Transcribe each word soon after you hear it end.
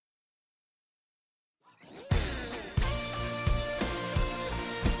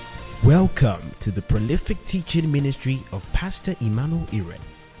Welcome to the prolific teaching ministry of Pastor Emmanuel Iren,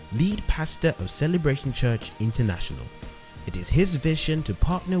 lead pastor of Celebration Church International. It is his vision to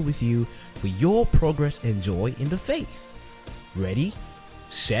partner with you for your progress and joy in the faith. Ready,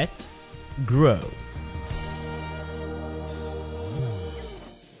 set, grow.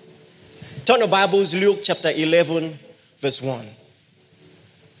 Turn your Bibles, Luke chapter 11, verse 1.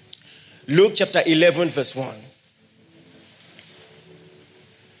 Luke chapter 11, verse 1.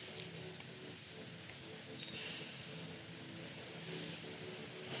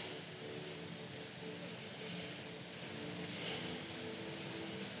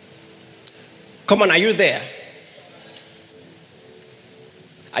 Come on, are you there?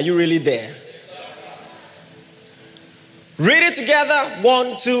 Are you really there? Read it together.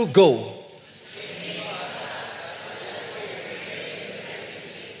 1, 2, go.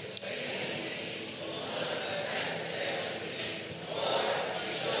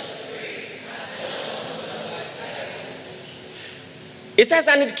 It says,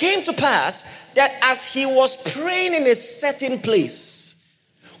 and it came to pass that as he was praying in a certain place,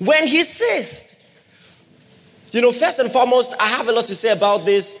 when he ceased. First and foremost, I have a lot to say about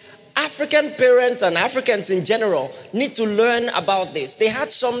this. African parents and Africans in general need to learn about this. They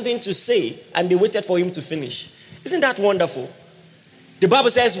had something to say and they waited for him to finish. Isn't that wonderful? The Bible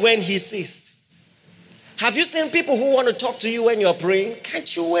says when he ceased. Have you seen people who want to talk to you when you're praying?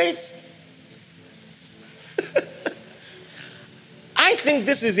 Can't you wait? I think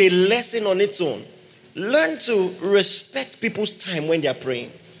this is a lesson on its own. Learn to respect people's time when they're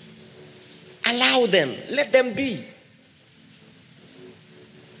praying. Allow them. Let them be.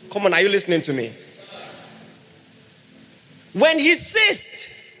 Come on, are you listening to me? When he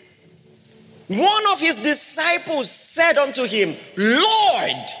ceased, one of his disciples said unto him,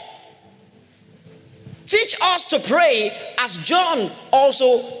 Lord, teach us to pray as John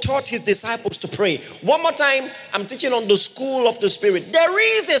also taught his disciples to pray. One more time, I'm teaching on the school of the Spirit.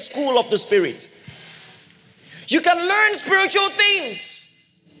 There is a school of the Spirit. You can learn spiritual things.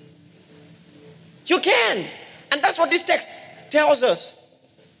 You can. And that's what this text tells us.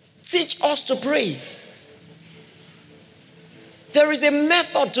 Teach us to pray. There is a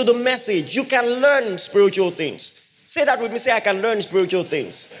method to the message. You can learn spiritual things. Say that with me. Say, I can learn spiritual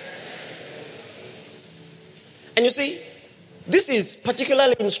things. And you see, this is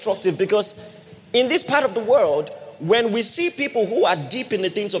particularly instructive because in this part of the world, when we see people who are deep in the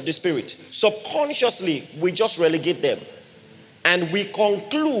things of the Spirit, subconsciously, we just relegate them. And we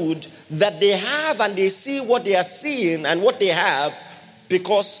conclude that they have and they see what they are seeing and what they have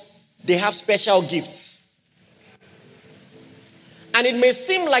because they have special gifts. And it may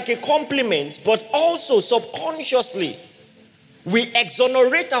seem like a compliment, but also subconsciously, we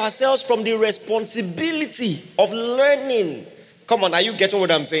exonerate ourselves from the responsibility of learning. Come on, are you getting what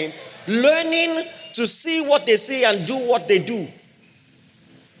I'm saying? Learning to see what they see and do what they do.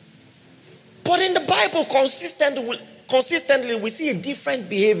 But in the Bible, consistently, we see a different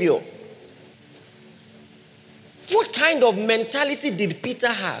behavior. What kind of mentality did Peter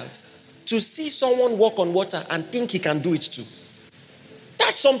have to see someone walk on water and think he can do it too?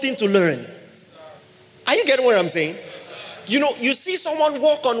 That's something to learn. Are you getting what I'm saying? You see someone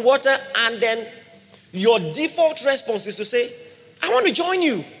walk on water and then your default response is to say, I want to join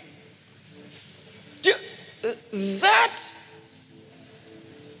you. That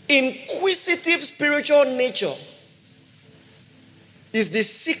inquisitive spiritual nature is the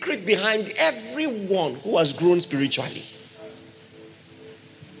secret behind everyone who has grown spiritually.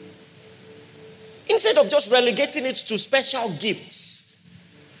 Instead of just relegating it to special gifts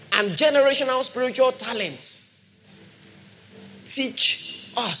and generational spiritual talents, teach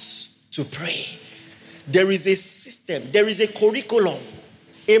us to pray. There is a system, there is a curriculum,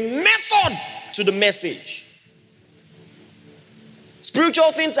 a method to the message.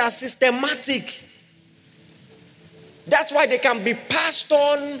 Spiritual things are systematic. That's why they can be passed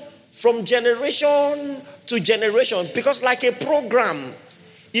on from generation to generation. Because like a program,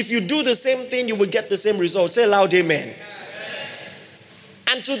 if you do the same thing, you will get the same result. Say loud, amen. Amen.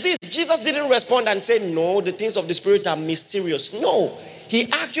 And to this, Jesus didn't respond and say, no, the things of the Spirit are mysterious. No, he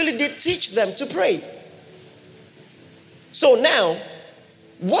actually did teach them to pray. So now,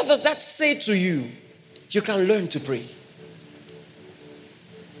 what does that say to you? You can learn to pray.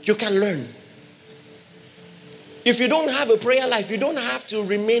 You can learn. If you don't have a prayer life, you don't have to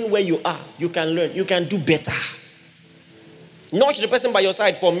remain where you are. You can learn. You can do better. Nudge the person by your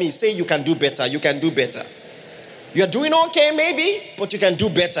side for me. Say you can do better. You can do better. You are doing okay maybe, but you can do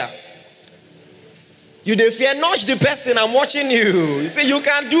better. You don't fear, nudge the person. I'm watching you. You say you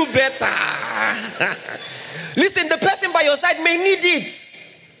can do better. Listen, the person by your side may need it.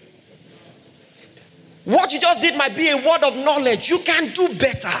 What you just did might be a word of knowledge. You can do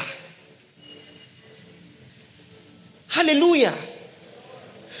better. Hallelujah.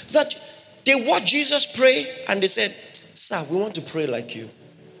 That they watched Jesus pray and they said, sir, we want to pray like you.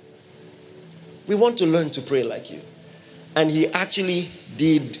 We want to learn to pray like you. And he actually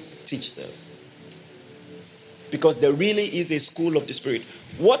did teach them. Because there really is a school of the Spirit.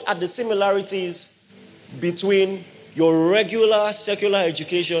 What are the similarities between your regular secular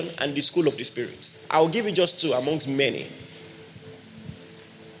education and the school of the Spirit? I'll give you just two amongst many.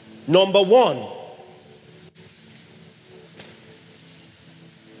 Number one,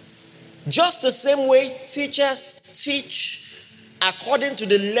 just the same way teachers teach according to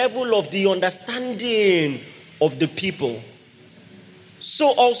the level of the understanding of the people,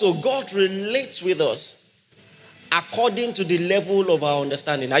 so also God relates with us according to the level of our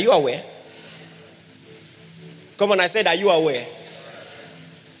understanding. Are you aware? Come on, I said, are you aware?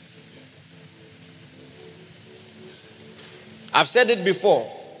 I've said it before.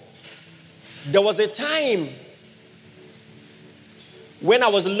 There was a time when I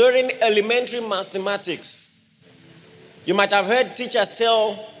was learning elementary mathematics. You might have heard teachers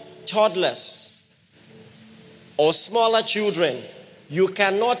tell toddlers or smaller children, you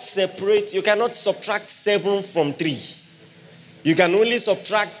cannot subtract 7 from 3. You can only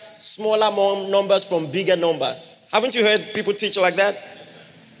subtract smaller numbers from bigger numbers. Haven't you heard people teach like that?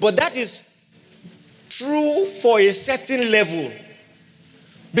 But that is true for a certain level.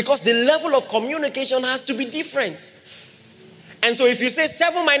 Because the level of communication has to be different. And so if you say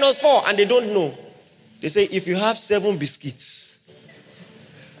 7 minus 4 and they don't know, they say, if you have 7 biscuits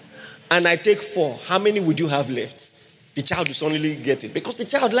and I take 4, how many would you have left? The child will suddenly get it because the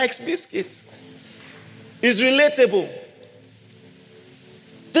child likes biscuits. It's relatable.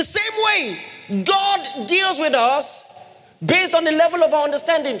 The same way God deals with us based on the level of our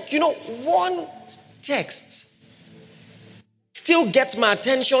understanding. You know, one text still gets my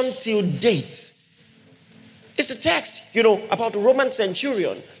attention till date. It's a text, about the Roman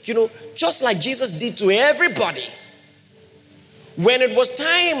centurion. Just like Jesus did to everybody. When it was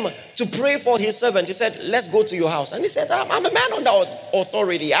time to pray for his servant, he said, let's go to your house. And he said, I'm a man under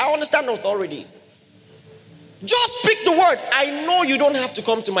authority. I understand authority. Just speak the word. I know you don't have to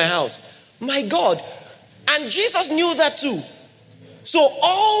come to my house. My God. And Jesus knew that too. So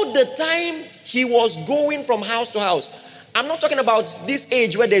all the time he was going from house to house. I'm not talking about this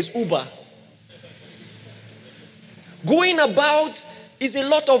age where there's Uber. Going about is a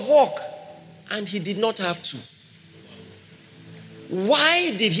lot of work. And he did not have to.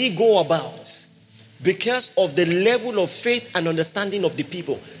 Why did he go about? Because of the level of faith and understanding of the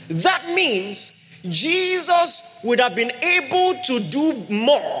people. That means Jesus would have been able to do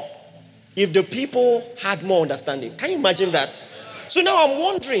more if the people had more understanding. Can you imagine that? So now I'm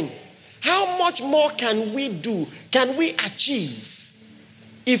wondering, how much more can we do? Can we achieve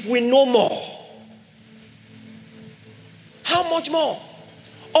if we know more? How much more?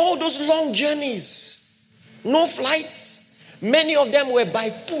 All those long journeys, no flights. Many of them were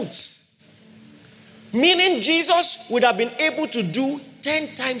by foot. Meaning Jesus would have been able to do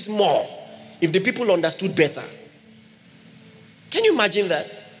 10 times more if the people understood better. Can you imagine that?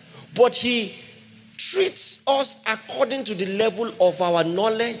 But he treats us according to the level of our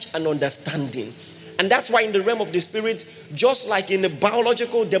knowledge and understanding. And that's why in the realm of the spirit, just like in the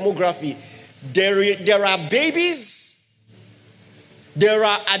biological demography, there are babies, there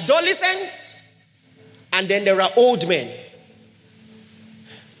are adolescents, and then there are old men.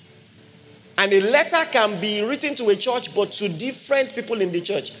 And a letter can be written to a church, but to different people in the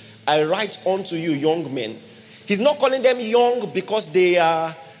church. I write unto you, young men. He's not calling them young because they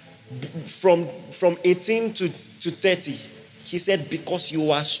are from 18 to 30. He said, because you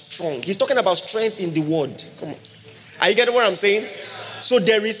are strong. He's talking about strength in the word. Come on. Are you getting what I'm saying? So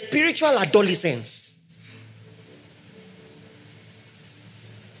there is spiritual adolescence.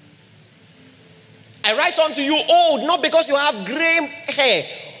 I write unto you old, not because you have gray hair,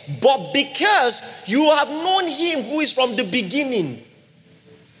 but because you have known him who is from the beginning.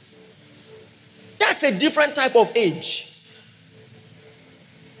 That's a different type of age.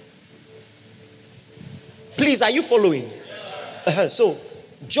 Please, are you following? So,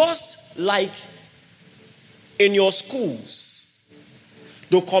 just like in your schools,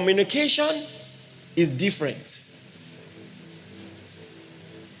 the communication is different.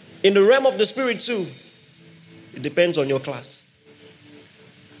 In the realm of the spirit too, it depends on your class.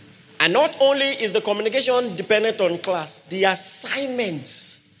 And not only is the communication dependent on class, the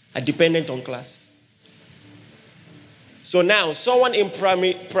assignments are dependent on class. So now, someone in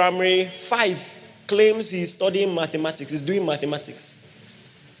primary 5 claims he's studying mathematics, he's doing mathematics.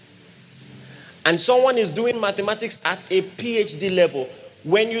 and someone is doing mathematics at a PhD level,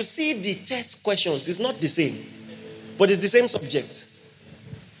 when you see the test questions, it's not the same, but it's the same subject.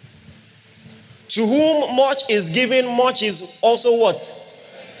 To whom much is given, much is also what?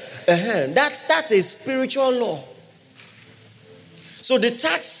 That's a spiritual law. So the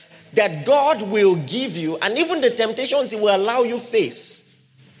task that God will give you, and even the temptations He will allow you face,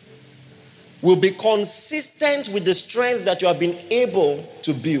 will be consistent with the strength that you have been able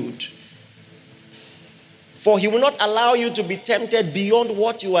to build. For He will not allow you to be tempted beyond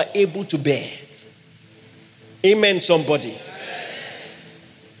what you are able to bear. Amen, somebody.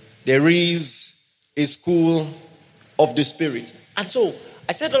 There is a school of the Spirit. And so,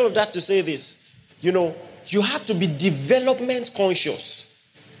 I said all of that to say this. You have to be development conscious.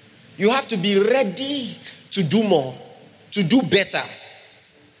 You have to be ready to do more, to do better.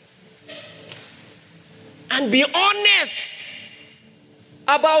 And be honest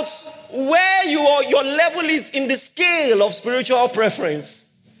about where your level is in the scale of spiritual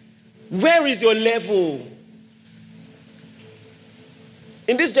preference. Where is your level?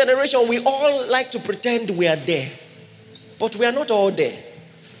 In this generation, we all like to pretend we are there. But we are not all there.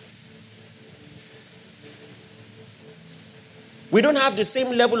 We don't have the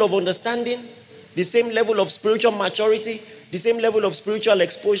same level of understanding, the same level of spiritual maturity, the same level of spiritual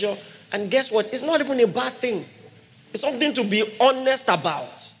exposure. And guess what? It's not even a bad thing. It's something to be honest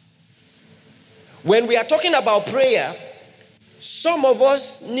about. When we are talking about prayer, some of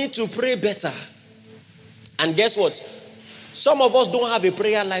us need to pray better. And guess what? Some of us don't have a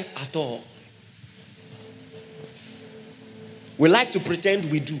prayer life at all. We like to pretend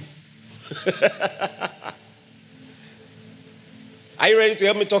we do. Are you ready to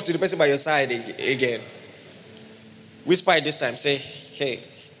help me talk to the person by your side again? Whisper it this time. Say, hey,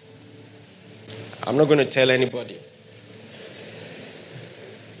 I'm not going to tell anybody.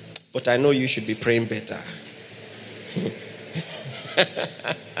 But I know you should be praying better.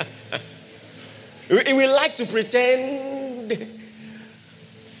 We like to pretend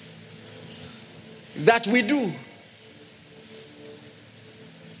that we do.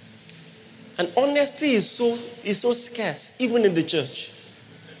 And honesty is so scarce, even in the church.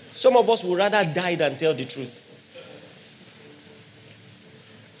 Some of us would rather die than tell the truth.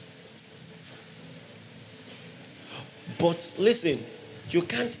 But listen, you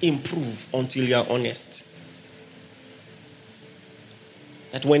can't improve until you are honest.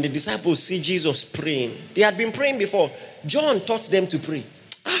 That when the disciples see Jesus praying, they had been praying before. John taught them to pray.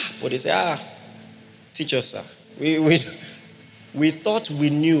 But they say, teach us, sir. We thought we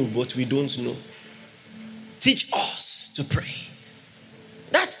knew, but we don't know. Teach us to pray.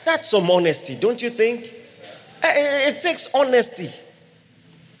 That's some honesty, don't you think? It takes honesty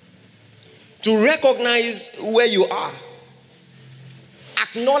to recognize where you are.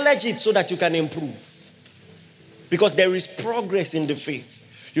 Acknowledge it so that you can improve. Because there is progress in the faith.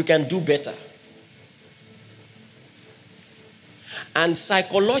 You can do better. And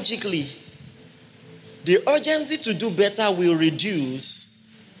psychologically, the urgency to do better will reduce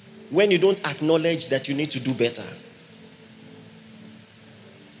when you don't acknowledge that you need to do better.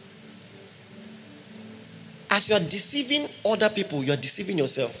 As you are deceiving other people, you are deceiving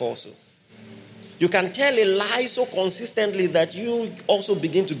yourself also. You can tell a lie so consistently that you also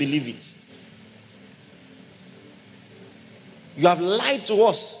begin to believe it. You have lied to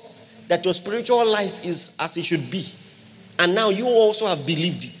us that your spiritual life is as it should be. And now you also have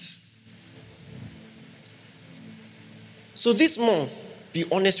believed it. So this month, be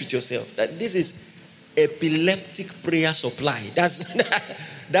honest with yourself that this is epileptic prayer supply.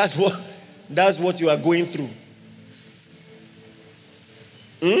 That's what you are going through.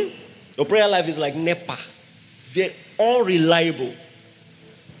 Your prayer life is like NEPA. Very unreliable.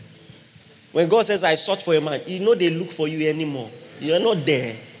 When God says, I sought for a man, you know they look for you anymore. You're not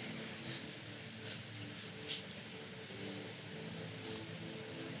there.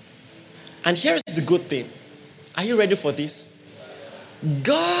 And here's the good thing. Are you ready for this?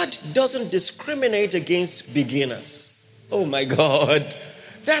 God doesn't discriminate against beginners. Oh my God.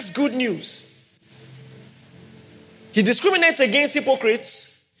 That's good news. He discriminates against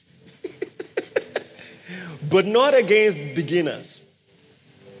hypocrites, but not against beginners.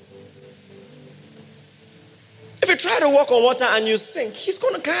 If you try to walk on water and you sink, He's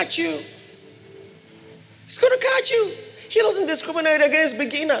going to catch you. He's going to catch you. He doesn't discriminate against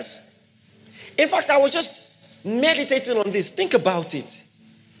beginners. In fact, I was just meditating on this. Think about it.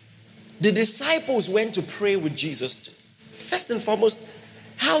 The disciples went to pray with Jesus. First and foremost,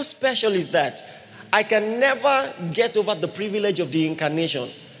 how special is that? I can never get over the privilege of the incarnation.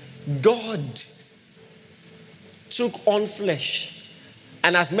 God took on flesh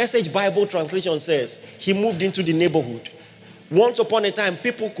And as Message Bible translation says, he moved into the neighborhood. Once upon a time,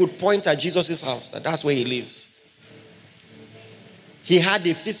 people could point at Jesus' house. That's where he lives. He had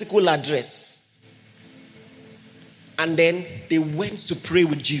a physical address. And then they went to pray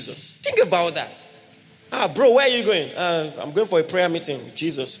with Jesus. Think about that. Bro, where are you going? I'm going for a prayer meeting with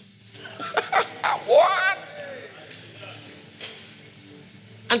Jesus. What?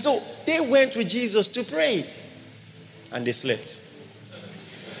 And so they went with Jesus to pray. And they slept.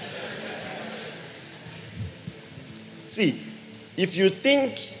 See, if you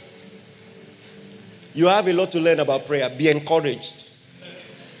think you have a lot to learn about prayer, be encouraged.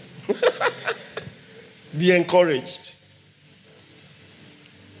 Be encouraged.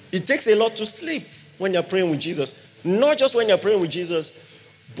 It takes a lot to sleep when you're praying with Jesus. Not just when you're praying with Jesus,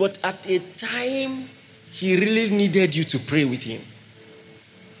 but at a time he really needed you to pray with him.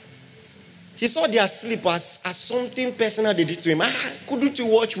 He saw their sleep as something personal they did to him. Couldn't you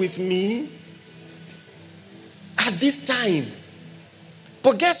watch with me? At this time.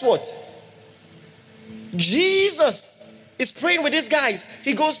 But guess what? Jesus is praying with these guys.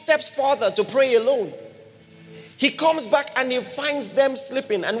 He goes steps further to pray alone. He comes back and he finds them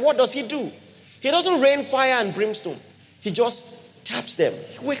sleeping. And what does he do? He doesn't rain fire and brimstone. He just taps them.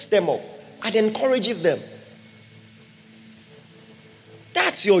 He wakes them up and encourages them.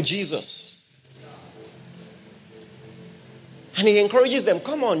 That's your Jesus. And he encourages them.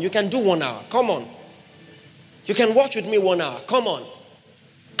 Come on, you can do 1 hour. Come on. You can watch with me 1 hour. Come on.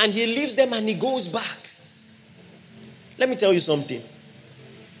 And he leaves them and he goes back. Let me tell you something.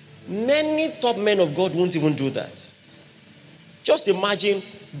 Many top men of God won't even do that. Just imagine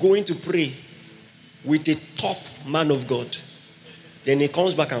going to pray with a top man of God. Then he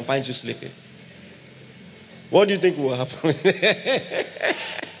comes back and finds you sleeping. What do you think will happen?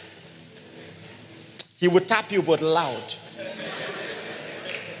 He will tap you, but loud.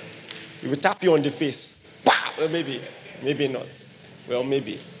 He will tap you on the face. Bah! Well, maybe not. Well,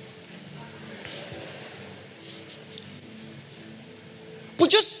 maybe.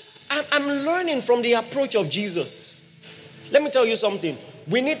 But I'm learning from the approach of Jesus. Let me tell you something.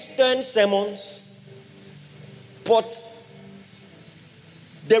 We need stern sermons, but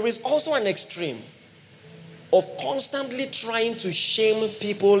there is also an extreme of constantly trying to shame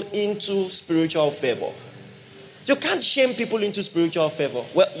people into spiritual favor. You can't shame people into spiritual favor.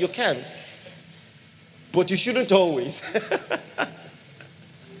 Well, you can, but you shouldn't always.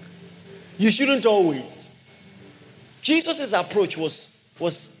 You shouldn't always. Jesus' approach was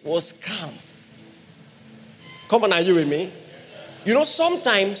calm. Come on, are you with me? You know,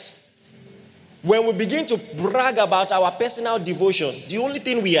 sometimes when we begin to brag about our personal devotion, the only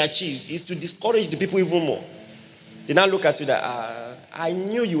thing we achieve is to discourage the people even more. They now look at you that, I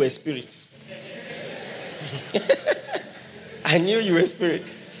knew you were spirit. I knew you were spirit.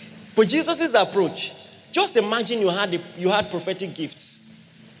 But Jesus' approach, just imagine you had prophetic gifts.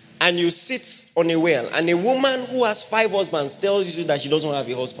 And you sit on a well, and a woman who has 5 husbands tells you that she doesn't have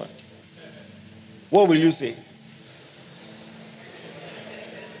a husband. What will you say?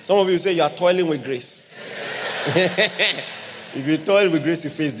 Some of you say you are toiling with grace. If you toil with grace, you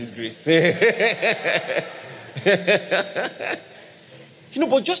face disgrace.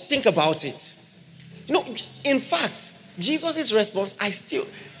 But just think about it. In fact, Jesus' response,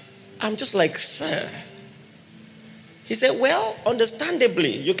 I'm just like, sir. He said, well,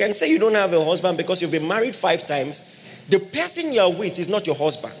 understandably, you can say you don't have a husband because you've been married 5 times. The person you're with is not your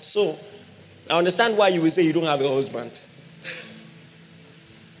husband. So, I understand why you will say you don't have a husband.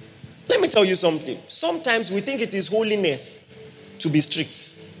 Let me tell you something. Sometimes we think it is holiness to be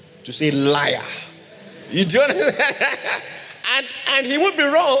strict, to say liar. You do understand? and he would be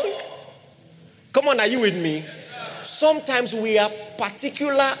wrong. Come on, are you with me? Sometimes we are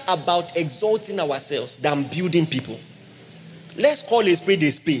particular about exalting ourselves than building people. Let's call a spade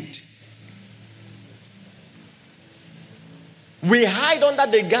a spade. We hide under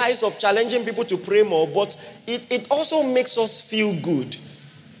the guise of challenging people to pray more, but it also makes us feel good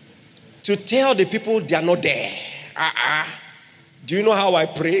to tell the people they are not there. Do you know how I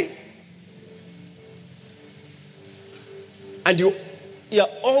pray? And you're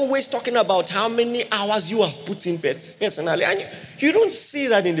always talking about how many hours you have put in personally. And you don't see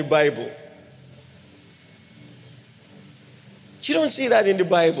that in the Bible. You don't see that in the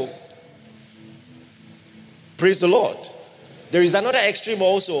Bible. Praise the Lord. There is another extreme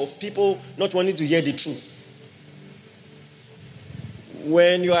also of people not wanting to hear the truth.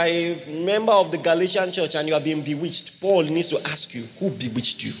 When you are a member of the Galatian church and you are being bewitched, Paul needs to ask you, who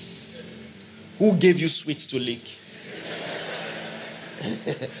bewitched you? Who gave you sweets to lick?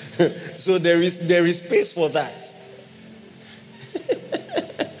 So there is space for that.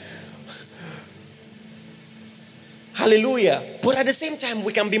 Hallelujah. But at the same time,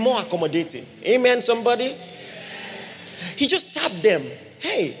 we can be more accommodating. Amen, somebody? He just tapped them.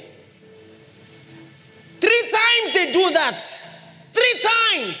 Hey. 3 times they do that. 3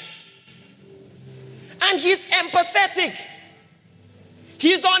 times. And he's empathetic.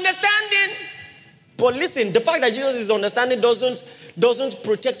 He's understanding. But listen, the fact that Jesus is understanding doesn't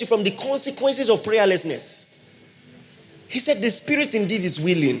protect you from the consequences of prayerlessness. He said the spirit indeed is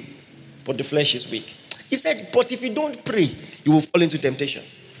willing, but the flesh is weak. He said, but if you don't pray, you will fall into temptation.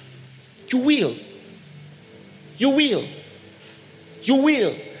 You will. You will. You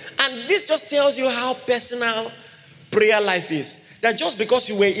will. And this just tells you how personal prayer life is. That just because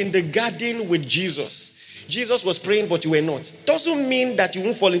you were in the garden with Jesus, Jesus was praying but you were not, doesn't mean that you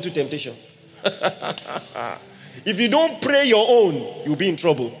won't fall into temptation. If you don't pray your own, you'll be in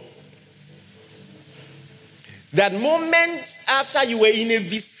trouble. That moment after you were in a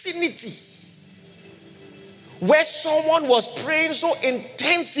vicinity where someone was praying so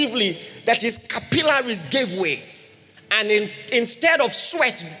intensively that his capillaries gave way, and instead of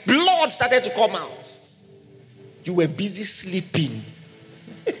sweat, blood started to come out. You were busy sleeping.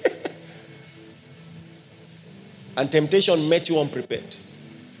 And temptation met you unprepared.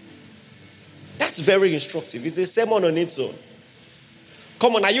 That's very instructive. It's a sermon on its own.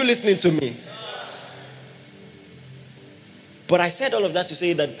 Come on, are you listening to me? But I said all of that to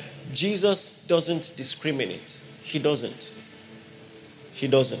say that Jesus doesn't discriminate. He doesn't. He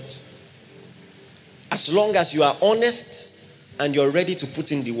doesn't. As long as you are honest and you're ready to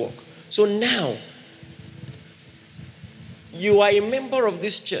put in the work. So now, you are a member of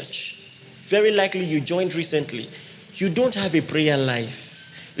this church. Very likely you joined recently. You don't have a prayer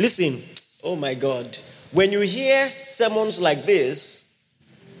life. Listen, oh my God. When you hear sermons like this,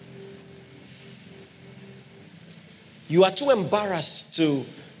 you are too embarrassed to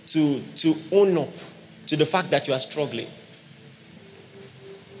own up to the fact that you are struggling.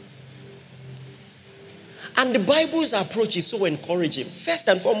 And the Bible's approach is so encouraging. First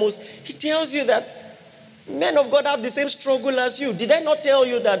and foremost, he tells you that men of God have the same struggle as you. Did I not tell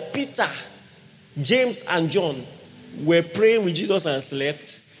you that Peter, James, and John were praying with Jesus and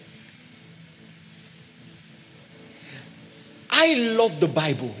slept? I love the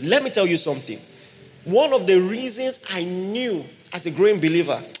Bible. Let me tell you something. One of the reasons I knew as a growing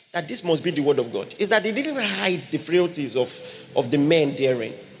believer that this must be the word of God is that he didn't hide the frailties of the men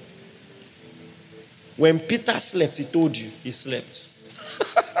therein. When Peter slept, he told you he slept.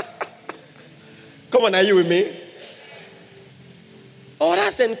 Come on, are you with me? Oh,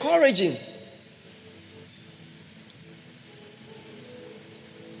 that's encouraging.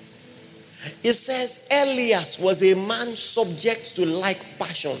 It says Elias was a man subject to like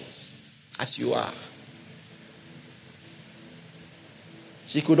passions as you are.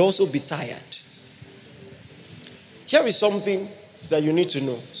 He could also be tired. Here is something that you need to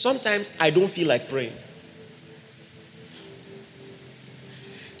know. Sometimes I don't feel like praying.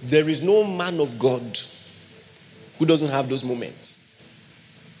 There is no man of God who doesn't have those moments.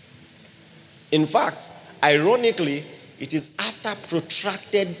 In fact, ironically, it is after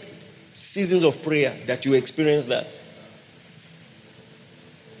protracted seasons of prayer that you experience that.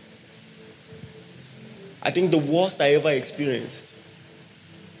 I think the worst I ever experienced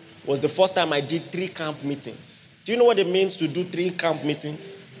was the first time I did 3 camp meetings. Do you know what it means to do 3 camp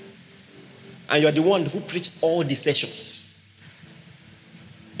meetings? And you're the one who preached all the sessions.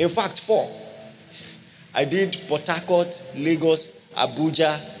 In fact, 4. I did Port Harcourt, Lagos,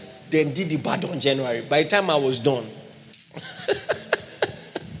 Abuja, then did Ibadan in January. By the time I was done,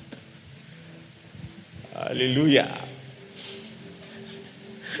 hallelujah.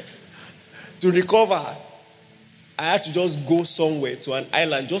 To recover, I had to just go somewhere to an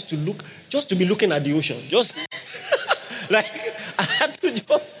island just to be looking at the ocean. Just like I had to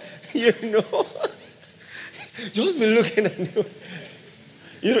just be looking at the ocean.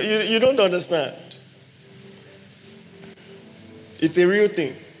 You don't understand. It's a real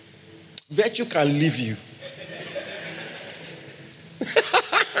thing. Virtue can leave you.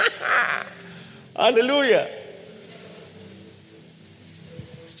 Hallelujah.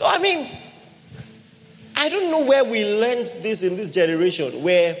 So I don't know where we learned this in this generation,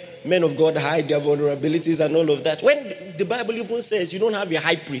 where men of God hide their vulnerabilities and all of that. When the Bible even says you don't have a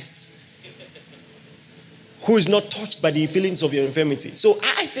high priest who is not touched by the feelings of your infirmity. So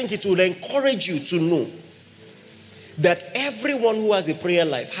I think it will encourage you to know that everyone who has a prayer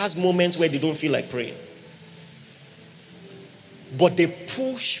life has moments where they don't feel like praying. But they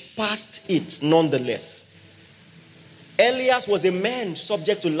push past it nonetheless. Elias was a man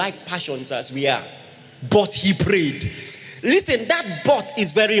subject to like passions as we are. But he prayed. Listen, that but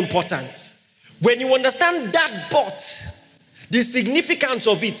is very important. When you understand that but, the significance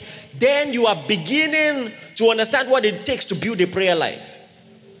of it, then you are beginning to understand what it takes to build a prayer life.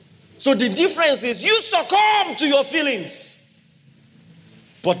 So the difference is you succumb to your feelings,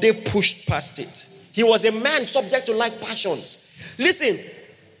 but they've pushed past it. He was a man subject to like passions. Listen,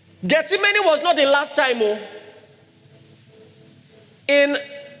 Gethsemane was not the last time. Oh. In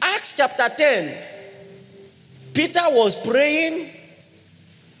Acts chapter 10, Peter was praying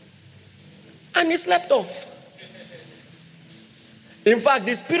and he slept off. In fact,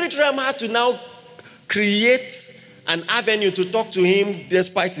 the spirit realm had to now create an avenue to talk to him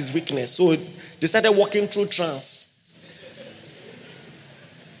despite his weakness. So they started walking through trance.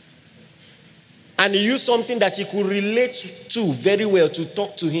 And he used something that he could relate to very well to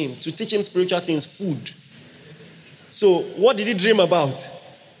talk to him, to teach him spiritual things, food. So what did he dream about?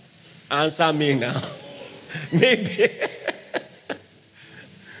 Answer me now. Maybe.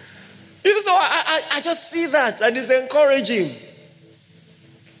 You know, so I just see that and it's encouraging.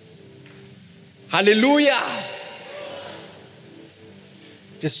 Hallelujah.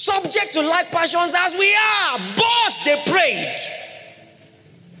 They're subject to like passions as we are, but they prayed.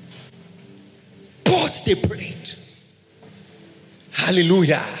 But they prayed.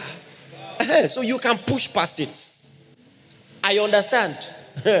 Hallelujah. So you can push past it. I understand,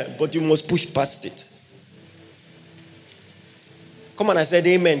 but you must push past it. Come on, I said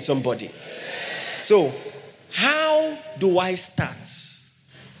amen, somebody. So, how do I start?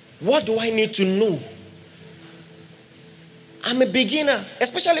 What do I need to know? I'm a beginner,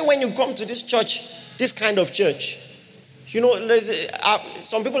 especially when you come to this church, this kind of church. You know,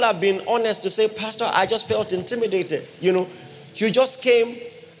 some people have been honest to say, Pastor, I just felt intimidated. You know, you just came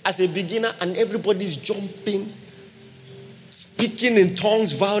as a beginner and everybody's jumping, speaking in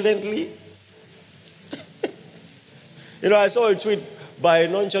tongues violently. You know, I saw a tweet by a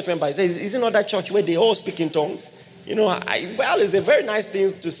non-church member. He says, isn't that church where they all speak in tongues? You know, well, it's a very nice thing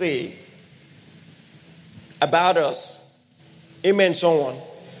to say about us. Amen, someone. Amen.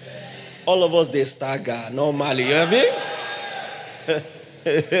 All of us, they stagger normally. You know what I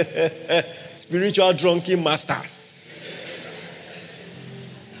mean? Spiritual drunken masters.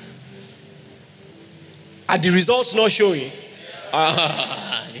 Are the results not showing? They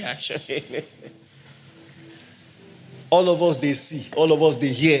are showing. All of us, they see. All of us, they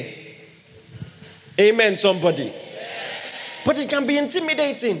hear. Amen, somebody. But it can be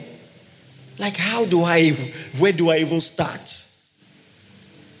intimidating. Like, where do I even start?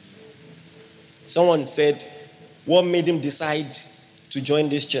 Someone said, what made him decide to join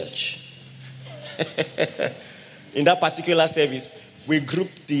this church? In that particular service, we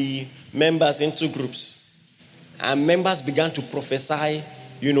grouped the members into groups. And members began to prophesy,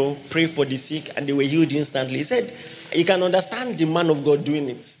 you know, pray for the sick, and they were healed instantly. He said, you can understand the man of God doing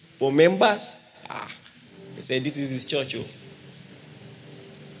it. For members, he said, this is his church. Oh.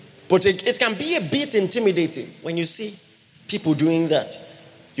 But it can be a bit intimidating when you see people doing that.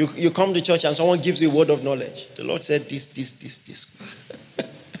 You come to church and someone gives you a word of knowledge. The Lord said this.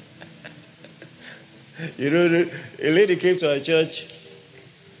 You know, a lady came to our church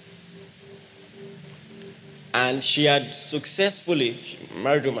and she had successfully,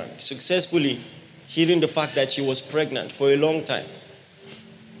 married woman, successfully hidden the fact that she was pregnant for a long time.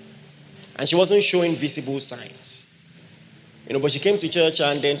 And she wasn't showing visible signs. You know, but she came to church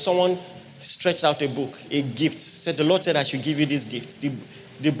and then someone stretched out a book, a gift. Said, the Lord said I should give you this gift.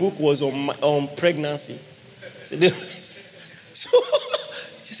 The book was on pregnancy. So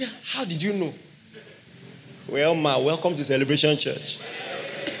she said, how did you know? Well, ma, welcome to Celebration Church.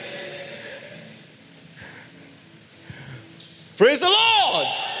 Praise the Lord.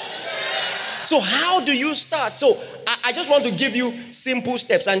 So how do you start? So I just want to give you simple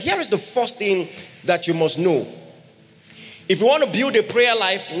steps. And here is the first thing that you must know. If you want to build a prayer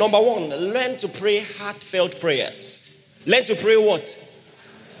life, number one, learn to pray heartfelt prayers. Learn to pray what?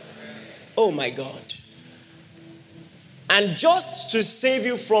 Oh my God. And just to save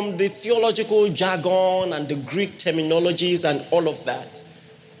you from the theological jargon and the Greek terminologies and all of that,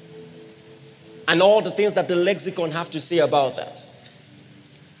 and all the things that the lexicon have to say about that,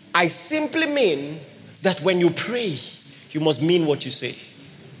 I simply mean that when you pray, you must mean what you say.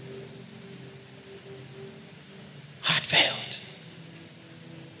 Heartfelt.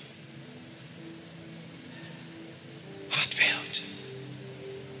 Heartfelt.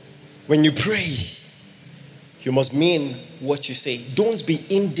 When you pray, you must mean what you say. Don't be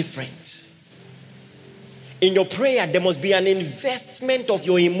indifferent. In your prayer, there must be an investment of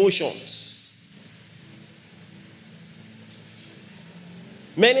your emotions.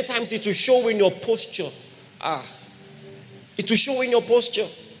 Many times it will show in your posture. It will show in your posture.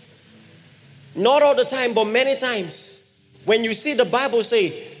 Not all the time, but many times. When you see the Bible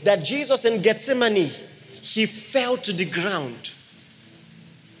say that Jesus in Gethsemane, he fell to the ground.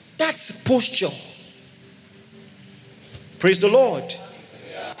 That's posture. Praise the Lord.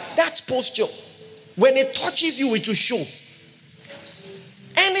 That's posture. When it touches you, it will show.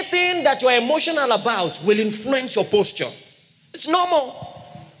 Anything that you're emotional about will influence your posture. It's normal.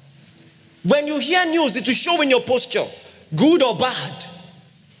 When you hear news, it will show in your posture, good or bad.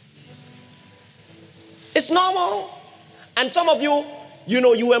 It's normal. And some of you,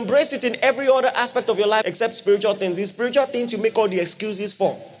 you embrace it in every other aspect of your life except spiritual things. These spiritual things you make all the excuses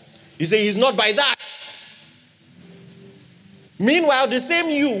for. You say, he's not by that. Meanwhile, the same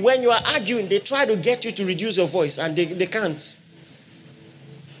you, when you are arguing, they try to get you to reduce your voice and they can't.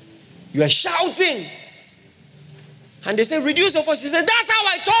 You are shouting. And they say, reduce your voice. He says, that's how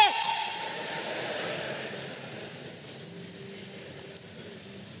I talk.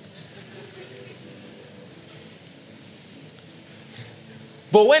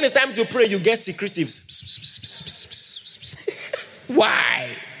 But when it's time to pray, you get secretives. Why?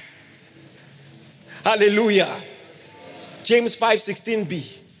 Hallelujah. James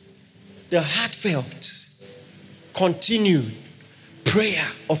 5:16b. The heartfelt, continued prayer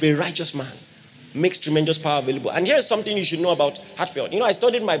of a righteous man makes tremendous power available. And here's something you should know about heartfelt. I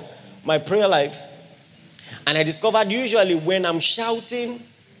studied my prayer life, and I discovered usually when I'm shouting,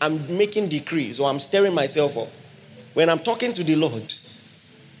 I'm making decrees or I'm stirring myself up. When I'm talking to the Lord,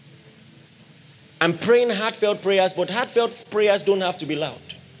 I'm praying heartfelt prayers, but heartfelt prayers don't have to be loud.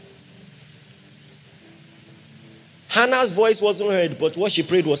 Hannah's voice wasn't heard, but what she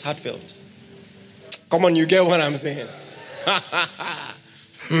prayed was heartfelt. Come on, you get what I'm saying?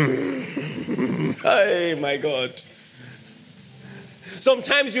 Hey, my God.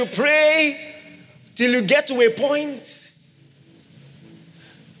 Sometimes you pray till you get to a point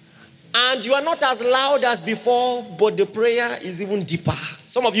and you are not as loud as before, but the prayer is even deeper.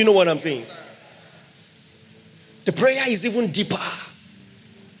 Some of you know what I'm saying. The prayer is even deeper.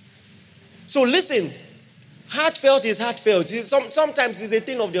 So listen, heartfelt is heartfelt. Sometimes it's a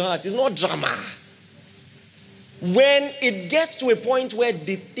thing of the heart. It's not drama. When it gets to a point where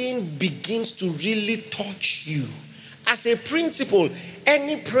the thing begins to really touch you, as a principle,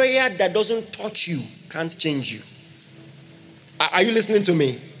 any prayer that doesn't touch you can't change you. Are you listening to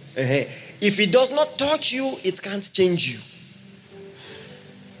me? If it does not touch you, it can't change you.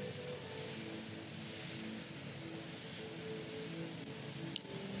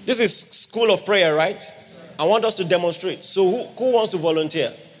 This is school of prayer, right? I want us to demonstrate. So who wants to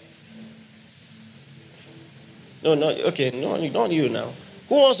volunteer? No, okay, no, not you now.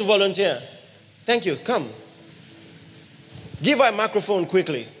 Who wants to volunteer? Thank you, come. Give her a microphone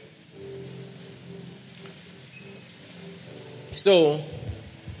quickly. So,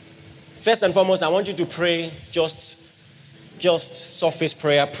 first and foremost, I want you to pray just surface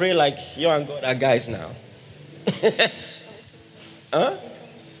prayer. Pray like you and God are guys now. Huh?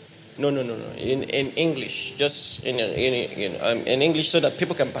 No. In English, just in English, so that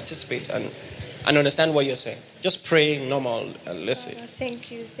people can participate and understand what you're saying. Just pray normal and listen.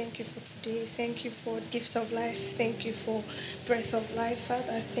 Thank you for today. Thank you for gift of life. Thank you for breath of life,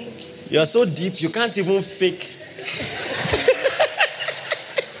 Father. Thank you. You are so deep, you can't even fake.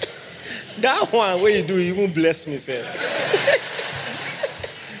 That one, what you do, you even bless me, sir.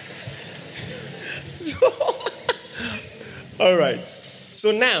 All right.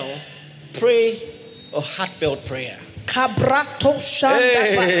 So now, pray a heartfelt prayer. Hey.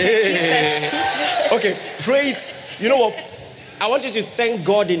 Okay, pray it. You know what? I want you to thank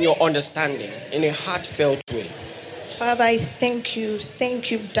God in your understanding, in a heartfelt way. Father, I thank you,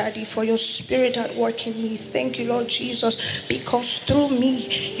 Daddy, for your spirit at work in me. Thank you, Lord Jesus, because through me,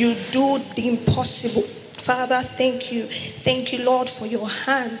 you do the impossible. Father, thank you. Thank you, Lord, for your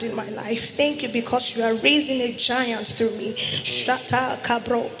hand in my life. Thank you because you are raising a giant through me. Shata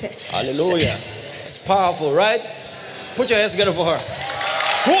kabrote. Hallelujah. It's powerful, right? Put your hands together for her.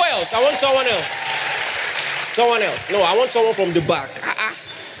 Who else? I want someone else. Someone else. No, I want someone from the back.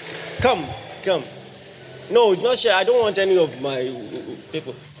 Come. No, it's not sure. I don't want any of my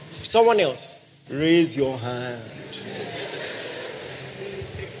people. Someone else. Raise your hand.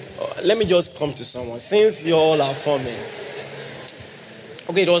 Let me just come to someone. Since you all are forming.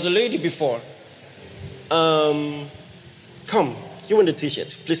 Okay, there was a lady before. Come. You in the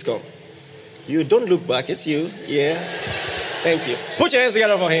t-shirt. Please come. You don't look back. It's you. Yeah. Thank you. Put your hands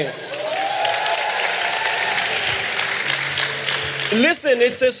together for him. Listen,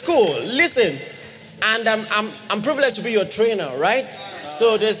 it's a school. Listen. And I'm privileged to be your trainer, right?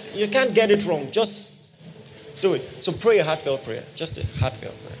 So you can't get it wrong. Just do it. So pray a heartfelt prayer. Just a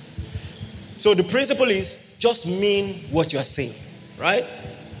heartfelt prayer. So the principle is just mean what you are saying, right?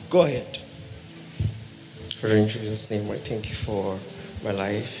 Go ahead. Father, in Jesus' name, I thank you for my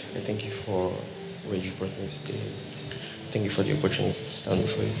life. I thank you for where you brought me today. Thank you for the opportunity to stand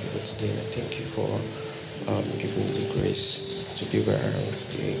before you people today. And I thank you for giving me the grace to be where I am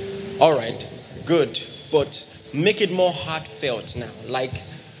today. All right, good. But make it more heartfelt now. Like,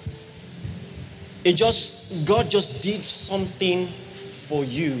 God just did something for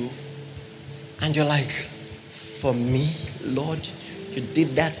you. And you're like, for me, Lord, you did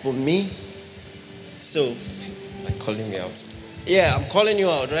that for me. So, Like calling me out. yeah, I'm calling you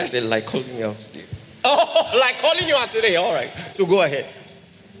out, I right? said, like calling me out today. Oh, like calling you out today. All right. So go ahead.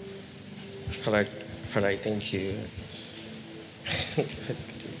 Father, I thank you.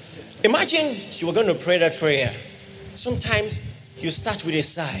 Imagine you were going to pray that prayer. Sometimes you start with a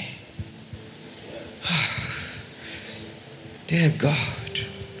sigh. Dear God,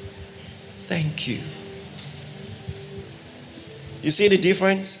 thank you. You see the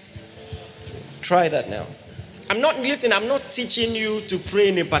difference? Try that now. I'm not teaching you to pray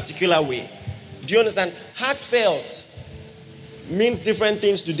in a particular way. Do you understand? Heartfelt means different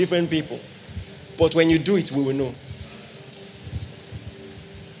things to different people. But when you do it, we will know.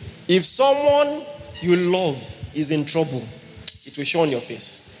 If someone you love is in trouble, it will show on your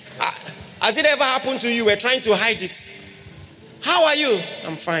face. Has it ever happened to you? We're trying to hide it. How are you?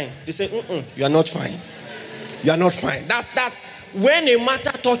 I'm fine. They say, you are not fine. You are not fine. That's when a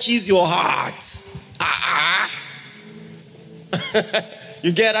matter touches your heart.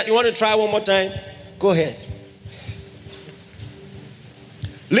 You get that? You want to try one more time? Go ahead.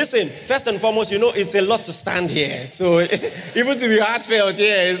 Listen, first and foremost, it's a lot to stand here. So even to be heartfelt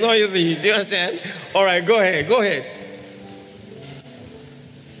here, it's not easy. Do you understand? All right, go ahead. Go ahead.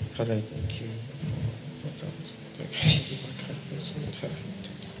 Father, I thank you.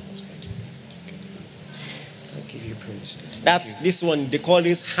 I give you praise. This one, they call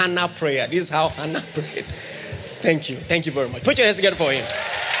this Hannah prayer. This is how Hannah prayed. Thank you. Thank you very much. Put your hands together for him.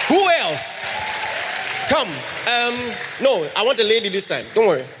 Who else? Come. No, I want a lady this time. Don't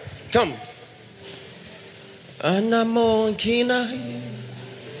worry. Come. Anamonkina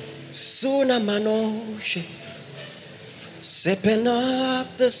Suna Manoshe Sepena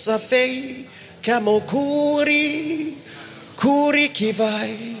the Safe Kamokuri Kuri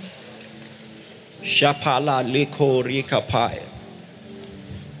Kivai Shapala Likori Kapai.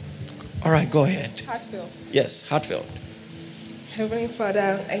 All right, go ahead. Heartfelt. Yes, heartfelt. Heavenly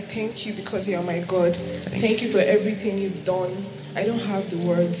Father, I thank you because you are my God. Thank you for everything you've done. I don't have the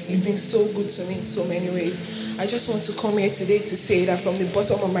words. You've been so good to me in so many ways. I just want to come here today to say that from the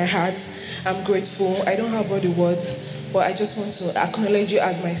bottom of my heart, I'm grateful. I don't have all the words, but I just want to acknowledge you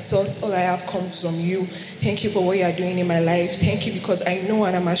as my source. All I have comes from you. Thank you for what you are doing in my life. Thank you because I know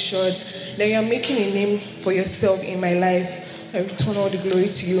and I'm assured that you are making a name for yourself in my life. I return all the glory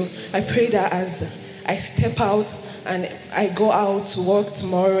to you. I pray that as I step out and I go out to work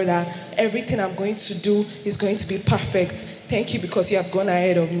tomorrow, that everything I'm going to do is going to be perfect. Thank you because you have gone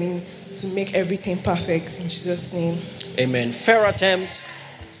ahead of me to make everything perfect. In Jesus' name. Amen. Fair attempt.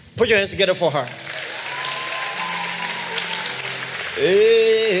 Put your hands together for her.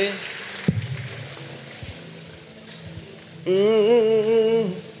 Hey.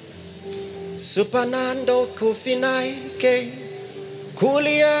 Supanando kufinai ke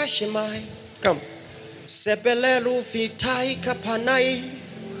kulia shemai. Come. Sepelelu fitai kapanai.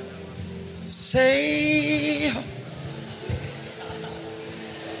 Say.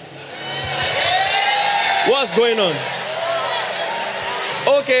 What's going on?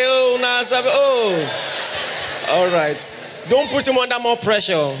 Okay, all right. Don't put him under more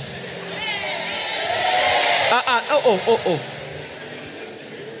pressure. Oh.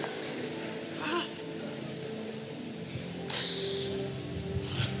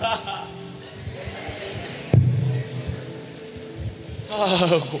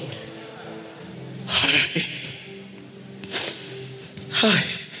 Oh. Hi.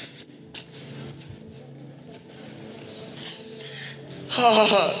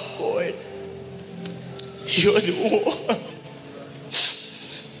 Ah, boy. You're the one.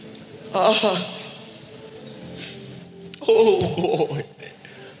 Oh, boy.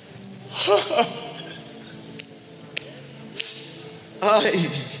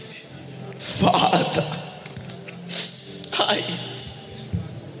 Father.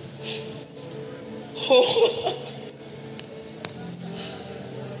 Oh.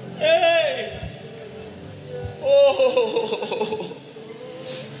 Hey. Oh.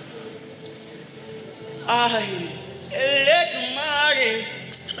 Let Mary.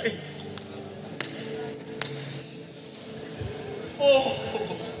 Oh.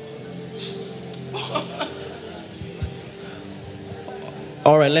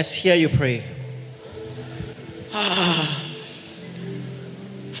 All right, let's hear you pray.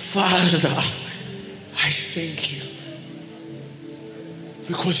 Father, I thank you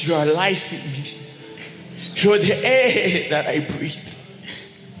because you are life in me. You're the air that I breathe.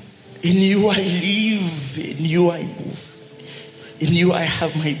 In you I live, in you I move, in you I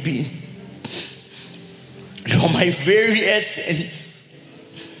have my being. You're my very essence.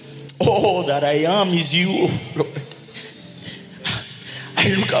 All that I am is you, Lord.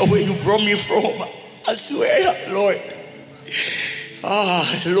 I look at where you brought me from. I swear, Lord.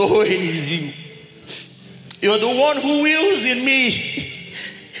 Lord, it is you. You're the one who wills in me.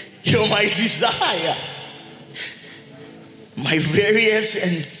 You're my desire, my very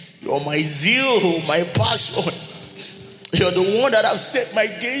essence. You're my zeal, my passion. You're the one that I've set my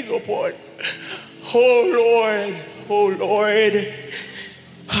gaze upon. Oh Lord, oh Lord.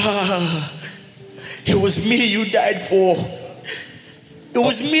 It was me you died for. It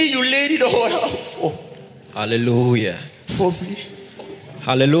was me you laid it all out for. Hallelujah. For me.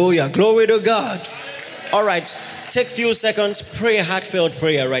 Hallelujah. Glory to God. All right. Take a few seconds. Pray a heartfelt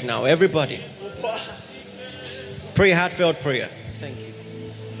prayer right now. Everybody. Pray a heartfelt prayer. Thank you.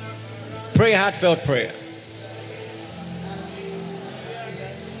 Pray a heartfelt prayer.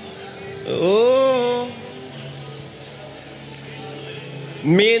 Oh.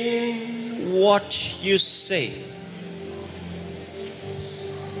 Mean what you say.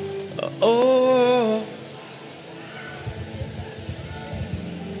 Oh.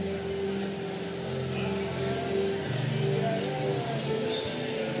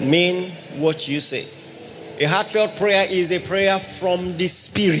 Mean what you say. A heartfelt prayer is a prayer from the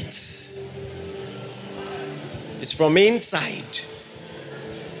Spirit. It's from inside.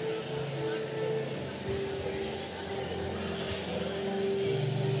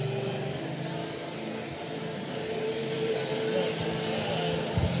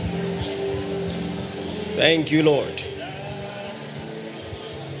 Thank you, Lord.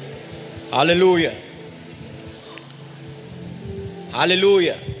 Hallelujah.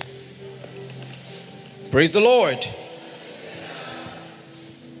 Hallelujah. Praise the Lord.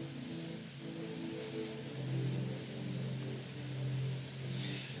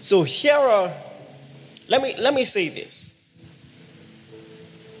 So here are, let me say this.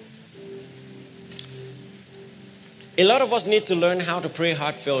 A lot of us need to learn how to pray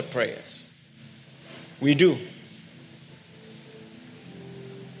heartfelt prayers. We do.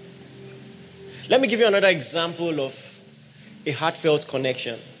 Let me give you another example of a heartfelt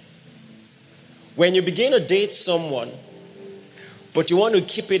connection. When you begin to date someone, but you want to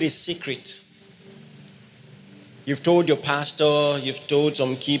keep it a secret. You've told your pastor, you've told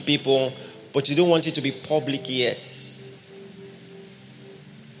some key people, but you don't want it to be public yet.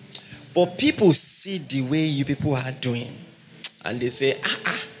 But people see the way you people are doing, and they say,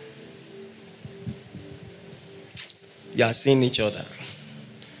 you are seeing each other.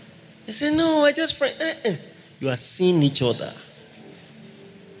 They say, no, I just friend. You are seeing each other.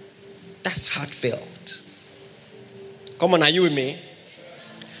 That's heartfelt. Come on, are you with me?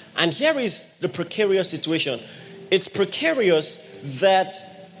 And here is the precarious situation. It's precarious that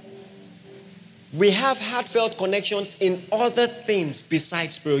we have heartfelt connections in other things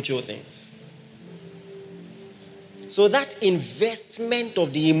besides spiritual things. So that investment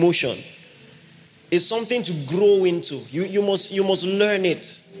of the emotion is something to grow into. You must learn it.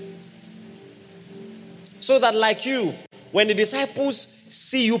 So that like you, when the disciples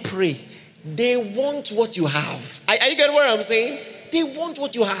see you pray, they want what you have. Are you getting what I'm saying? They want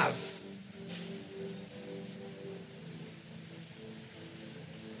what you have.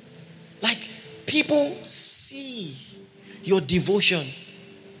 Like people see your devotion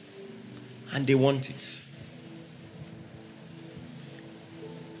and they want it.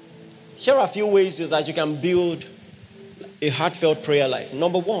 Here are a few ways that you can build a heartfelt prayer life.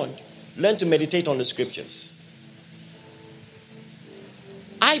 Number one, learn to meditate on the scriptures.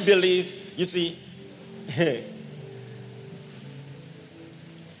 I believe, you see,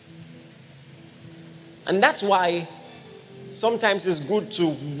 and that's why sometimes it's good to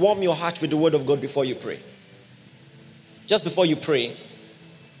warm your heart with the word of God before you pray. Just before you pray,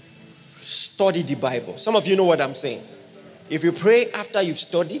 study the Bible. Some of you know what I'm saying. If you pray after you've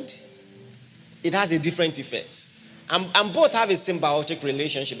studied, it has a different effect. And both have a symbiotic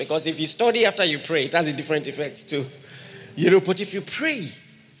relationship, because if you study after you pray, it has a different effect too. But if you pray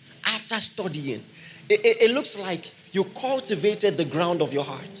after studying, it looks like you cultivated the ground of your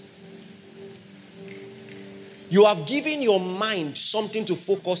heart. You have given your mind something to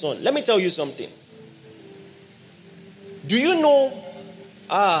focus on. Let me tell you something. Do you know,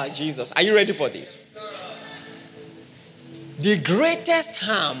 Jesus, are you ready for this? The greatest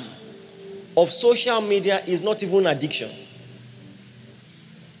harm of social media is not even addiction.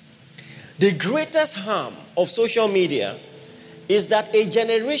 The greatest harm of social media is that a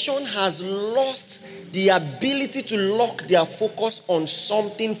generation has lost the ability to lock their focus on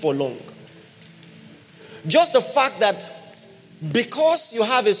something for long. Just the fact that because you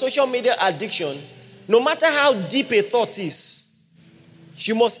have a social media addiction, no matter how deep a thought is,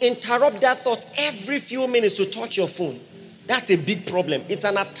 you must interrupt that thought every few minutes to touch your phone. That's a big problem. It's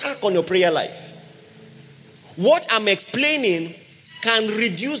an attack on your prayer life. What I'm explaining can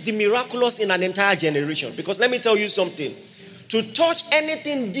reduce the miraculous in an entire generation. Because let me tell you something. To touch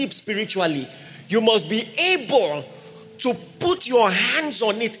anything deep spiritually, you must be able to put your hands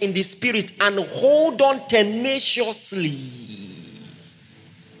on it in the spirit and hold on tenaciously.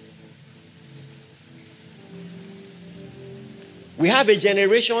 We have a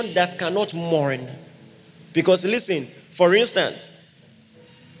generation that cannot mourn. Because listen, for instance,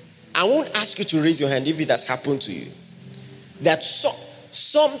 I won't ask you to raise your hand if it has happened to you. That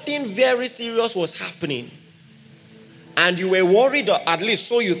something very serious was happening. And you were worried, or at least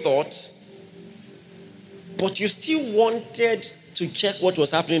so you thought. But you still wanted to check what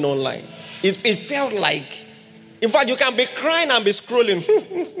was happening online. It felt like, in fact, you can be crying and be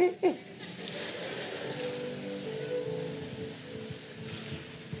scrolling.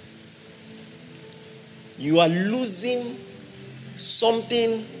 You are losing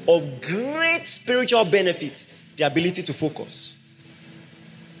something of great spiritual benefit, the ability to focus.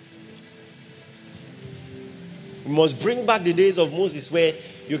 We must bring back the days of Moses where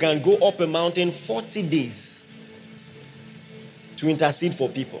you can go up a mountain 40 days to intercede for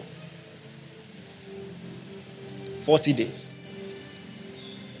people. 40 days.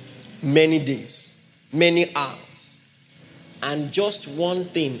 Many days. Many hours. And just one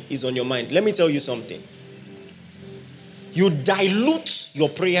thing is on your mind. Let me tell you something. You dilute your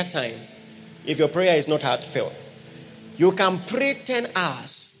prayer time if your prayer is not heartfelt. You can pray 10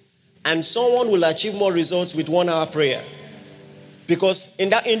 hours and someone will achieve more results with 1 hour prayer. Because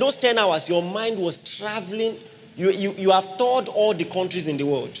in those 10 hours, your mind was traveling. You have toured all the countries in the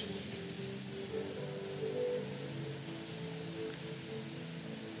world.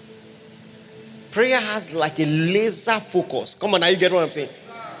 Prayer has like a laser focus. Come on, now you get what I'm saying?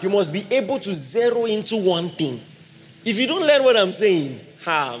 You must be able to zero into one thing. If you don't learn what I'm saying,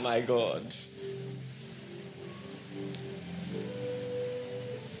 my God.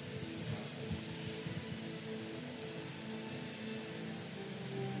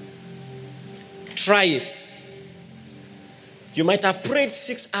 Try it. You might have prayed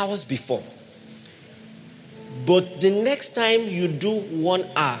 6 hours before. But the next time you do 1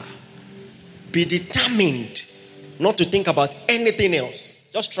 hour, be determined not to think about anything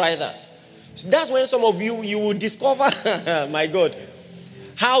else. Just try that. So that's when some of you will discover, my God,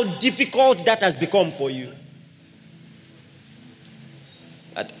 how difficult that has become for you.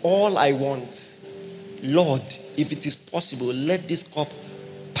 That all I want, Lord, if it is possible, let this cup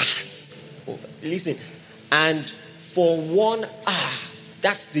pass over. Listen, and for 1 hour,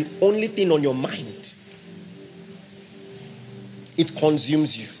 that's the only thing on your mind. It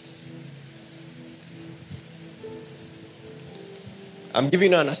consumes you. I'm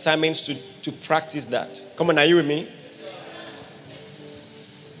giving you an assignment to practice that. Come on, are you with me?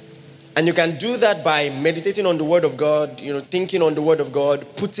 And you can do that by meditating on the Word of God, thinking on the Word of God,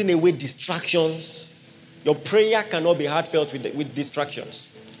 putting away distractions. Your prayer cannot be heartfelt with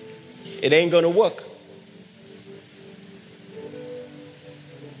distractions. It ain't going to work.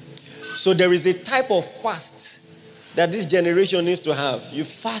 So there is a type of fast that this generation needs to have. You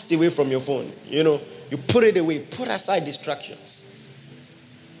fast away from your phone. You put it away. Put aside distractions.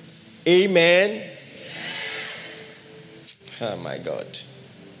 Amen. Oh my God.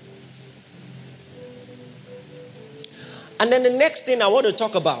 And then the next thing I want to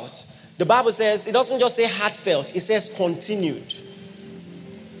talk about, the Bible says, it doesn't just say heartfelt, it says continued.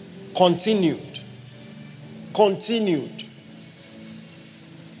 Continued. Continued.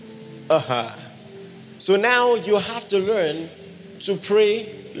 So now you have to learn to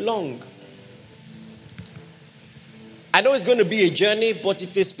pray long. I know it's going to be a journey, but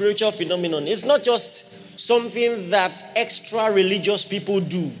it's a spiritual phenomenon. It's not just something that extra religious people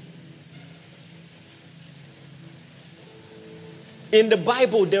do. In the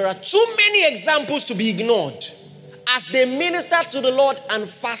Bible, there are too many examples to be ignored. As they ministered to the Lord and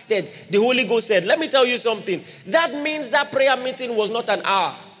fasted, the Holy Ghost said, let me tell you something. That means that prayer meeting was not an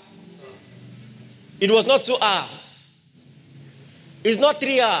hour. It was not 2 hours. It's not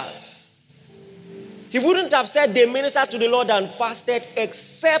 3 hours. He wouldn't have said they ministered to the Lord and fasted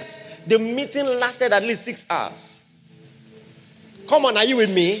except the meeting lasted at least 6 hours. Come on, are you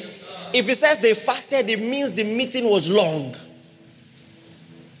with me? If it says they fasted, it means the meeting was long.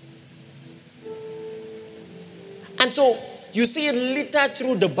 And so, you see it littered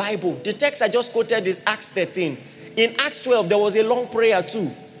through the Bible. The text I just quoted is Acts 13. In Acts 12, there was a long prayer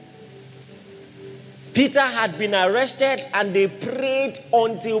too. Peter had been arrested and they prayed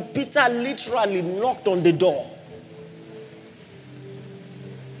until Peter literally knocked on the door.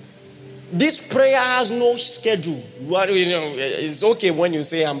 This prayer has no schedule. It's okay when you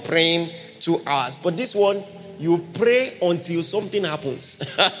say I'm praying 2 hours. But this one, you pray until something happens.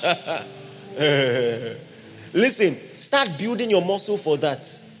 Listen, start building your muscle for that.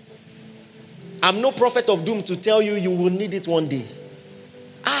 I'm no prophet of doom to tell you you will need it one day.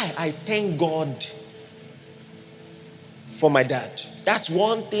 I thank God for my dad. That's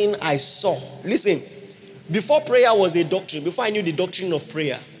one thing I saw. Listen, before prayer was a doctrine, before I knew the doctrine of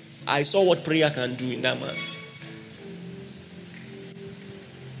prayer, I saw what prayer can do in that man.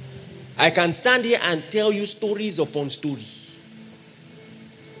 I can stand here and tell you stories upon stories.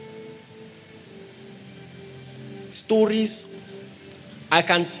 Stories.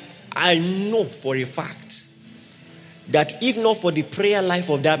 I know for a fact that if not for the prayer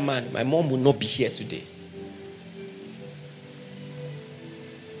life of that man, my mom would not be here today.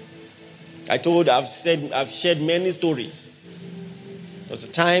 I've shared many stories. There was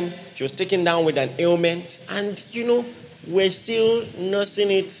a time she was taken down with an ailment, and we're still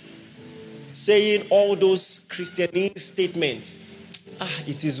nursing it, saying all those Christian statements.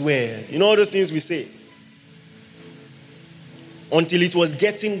 It is well. All those things we say. Until it was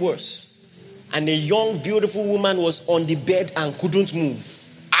getting worse. And a young, beautiful woman was on the bed and couldn't move.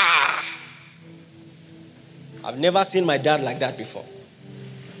 I've never seen my dad like that before.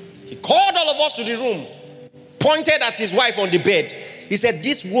 He called all of us to the room, pointed at his wife on the bed. He said,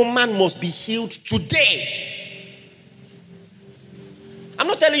 this woman must be healed today. I'm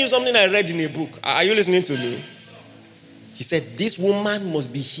not telling you something I read in a book. Are you listening to me? He said, this woman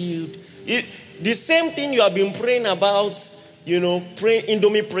must be healed. The same thing you have been praying about, praying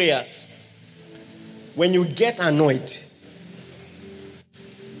Indomie prayers. When you get annoyed.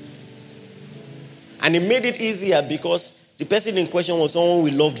 And it made it easier because the person in question was someone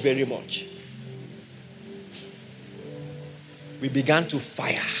we loved very much. We began to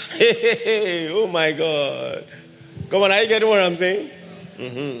fire. Oh my God. Come on, are you getting what I'm saying?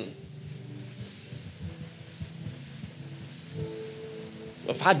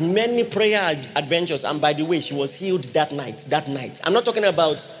 I've had many prayer adventures, and by the way, she was healed that night. I'm not talking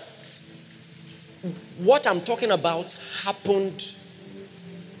about, what I'm talking about happened,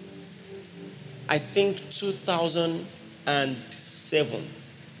 I think, 2007.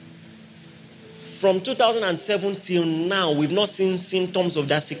 From 2007 till now, we've not seen symptoms of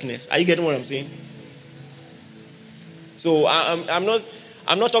that sickness. Are you getting what I'm saying? So I'm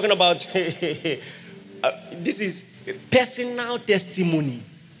not talking about this is personal testimony.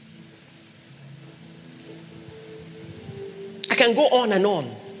 I can go on and on.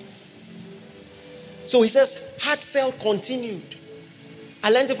 So he says, heartfelt continued. I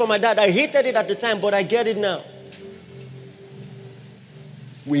learned it from my dad. I hated it at the time, but I get it now.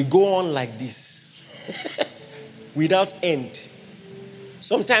 We go on like this. Without end.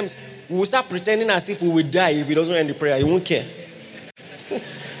 Sometimes we will start pretending as if we will die if he doesn't end the prayer. He won't care.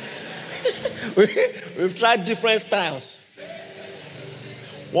 We've tried different styles.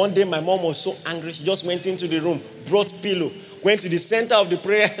 One day my mom was so angry, she just went into the room, brought pillow, went to the center of the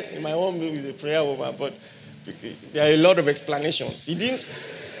prayer. My mom is a prayer woman, but there are a lot of explanations.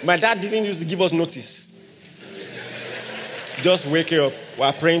 My dad didn't used to give us notice. Just wake you up.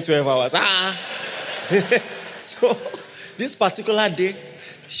 We're praying 12 hours. So this particular day,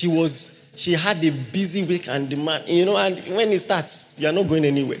 she had a busy week, and the man, and when it starts, you're not going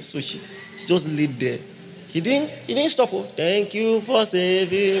anywhere. So she just laid there. He didn't stop. Thank you for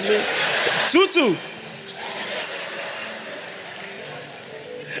saving me. 2-2.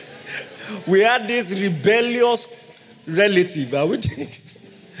 We had this rebellious relative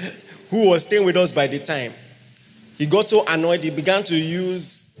who was staying with us by the time. He got so annoyed, he began to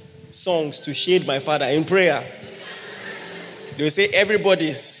use songs to shade my father in prayer. They will say,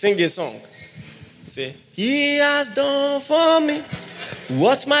 everybody sing a song. He say, he has done for me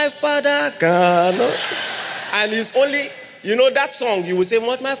what my father cannot. And it's only, that song, you will say,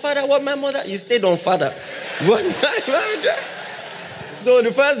 what my father, what my mother. He stayed on father. What my mother. So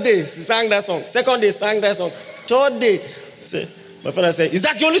the first day, he sang that song. Second day, sang that song. Third day, my father said, is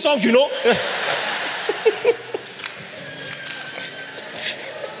that the only song you know?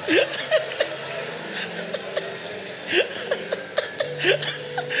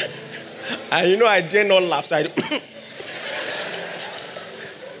 And I dare not laugh. So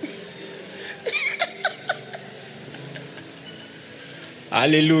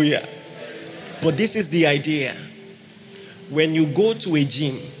Hallelujah. But this is the idea. When you go to a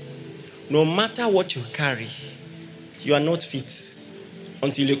gym, no matter what you carry, you are not fit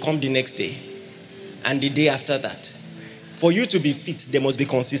until you come the next day and the day after that. For you to be fit, there must be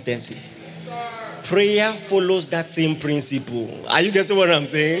consistency. Prayer follows that same principle. Are you getting what I'm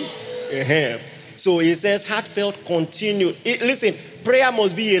saying? Uh-huh. So it says heartfelt, continue. Listen, prayer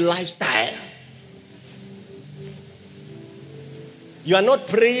must be a lifestyle. You are not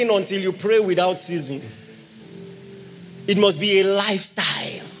praying until you pray without ceasing. It must be a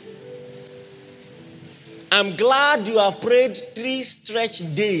lifestyle. I'm glad you have prayed 3 stretch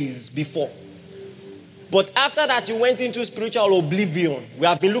days before. But after that, you went into spiritual oblivion. We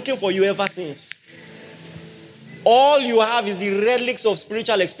have been looking for you ever since. All you have is the relics of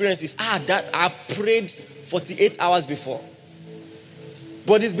spiritual experiences. That I've prayed 48 hours before.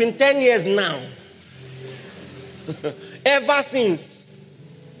 But it's been 10 years now. Ever since.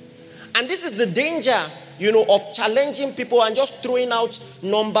 And this is the danger, of challenging people and just throwing out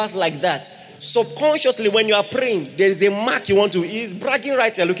numbers like that. Subconsciously, when you are praying, there is a mark you want to. It's bragging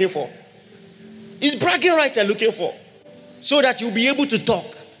rights you're looking for. It's bragging rights you're looking for. So that you'll be able to talk.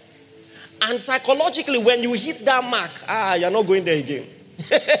 And psychologically, when you hit that mark, you're not going there again.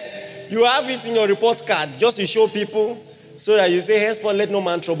 You have it in your report card just to show people so that you say, henceforth, let no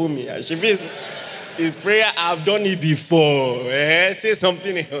man trouble me. His prayer, I've done it before. Say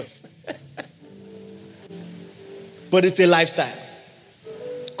something else. But it's a lifestyle.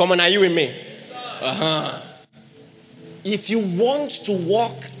 Come on, are you with me? If you want to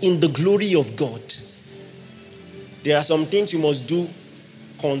walk in the glory of God, there are some things you must do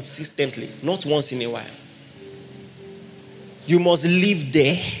consistently, not once in a while. You must live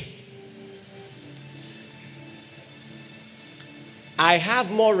there. I have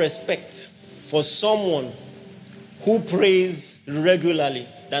more respect for someone who prays regularly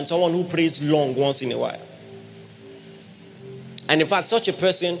than someone who prays long once in a while. And in fact, such a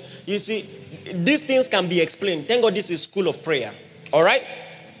person, you see, these things can be explained. Thank God this is school of prayer. All right?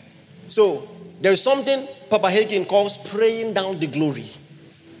 So, there's something Papa Hagin calls praying down the glory.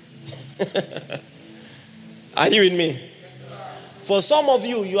 Are you with me? For some of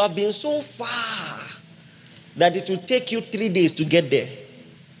you, you have been so far that it will take you 3 days to get there.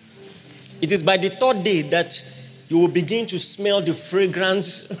 It is by the 3rd day that you will begin to smell the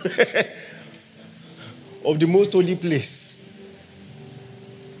fragrance of the most holy place.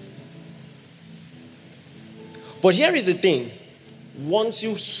 But here is the thing. Once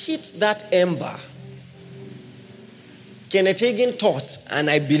you hit that ember, Kenneth Hagin taught, and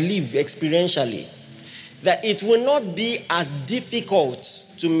I believe experientially, that it will not be as difficult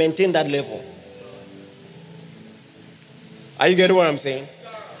to maintain that level. Are you getting what I'm saying?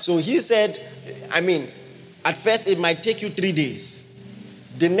 So he said, at first it might take you 3 days.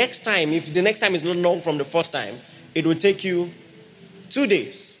 The next time, if the next time is not long from the first time, it will take you 2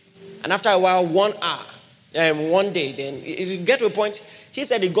 days. And after a while, 1 hour. 1 day, then you get to a point. He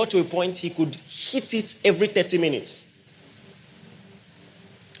said it got to a point he could hit it every 30 minutes.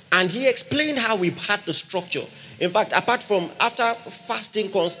 And he explained how we had the structure. In fact, after fasting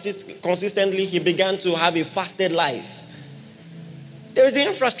consistently, he began to have a fasted life. There is the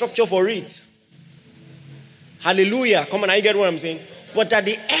infrastructure for it. Hallelujah. Come on, now you get what I'm saying? But at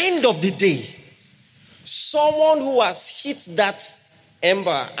the end of the day, someone who has hit that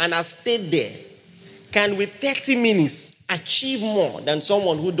ember and has stayed there can with 30 minutes achieve more than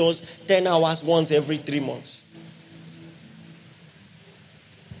someone who does 10 hours once every 3 months.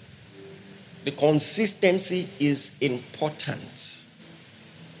 The consistency is important.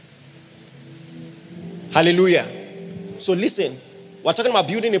 Hallelujah. So listen, we're talking about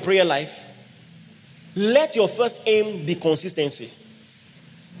building a prayer life. Let your first aim be consistency.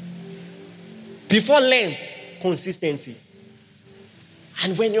 Before length, consistency.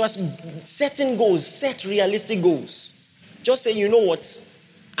 And when you are setting goals, set realistic goals. Just say, you know what?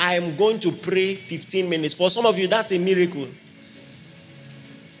 I am going to pray 15 minutes. For some of you, that's a miracle.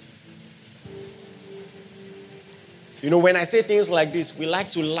 When I say things like this, we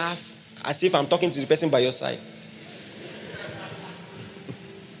like to laugh as if I'm talking to the person by your side.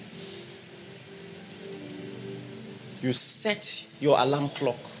 You set your alarm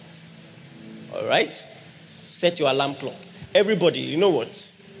clock. All right? Set your alarm clock. Everybody, you know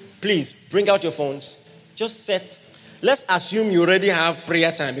what? Please, bring out your phones. Just set. Let's assume you already have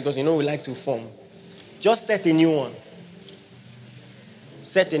prayer time because we like to form. Just set a new one.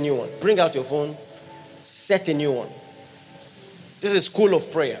 Set a new one. Bring out your phone. Set a new one. This is school of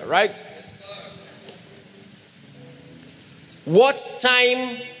prayer, right? What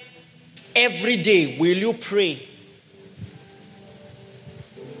time every day will you pray?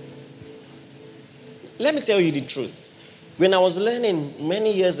 let me tell you the truth. When I was learning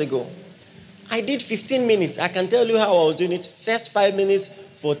many years ago, I did 15 minutes. I can tell you how I was doing it. First 5 minutes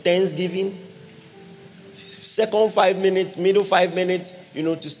for Thanksgiving. Second 5 minutes, middle 5 minutes,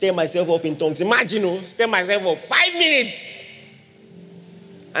 to stir myself up in tongues. Imagine, stir myself up 5 minutes.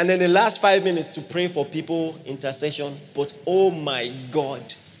 And then the last 5 minutes to pray for people, intercession. But oh my God,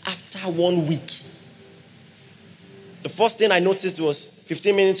 after 1 week, the first thing I noticed was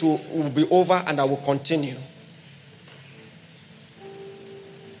 15 minutes will be over and I will continue.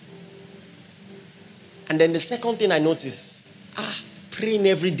 And then the second thing I noticed, praying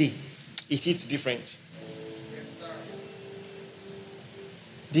every day, it hits different.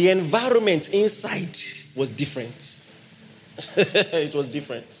 The environment inside was different. It was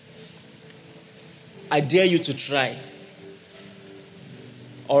different. I dare you to try.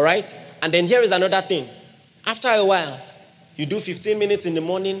 All right? And then here is another thing. After a while, you do 15 minutes in the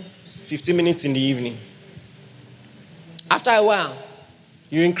morning, 15 minutes in the evening. After a while,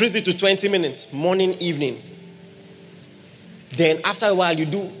 you increase it to 20 minutes, morning, evening. Then after a while, you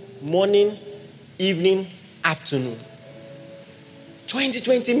do morning, evening, afternoon.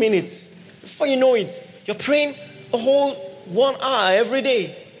 20 minutes. Before you know it, you're praying a whole 1 hour every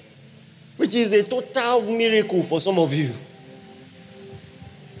day, which is a total miracle for some of you.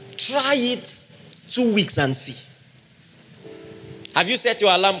 Try it 2 weeks and see. Have you set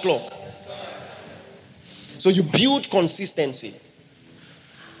your alarm clock? So you build consistency.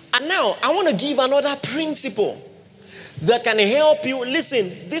 And now, I want to give another principle that can help you.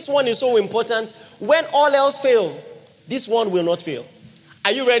 Listen, this one is so important. When all else fails, this one will not fail.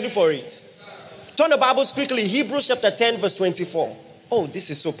 Are you ready for it? Turn the Bibles quickly. Hebrews chapter 10, verse 24. Oh,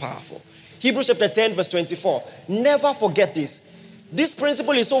 this is so powerful. Hebrews chapter 10, verse 24. Never forget this. This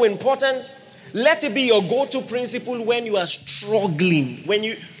principle is so important. Let it be your go-to principle when you are struggling, when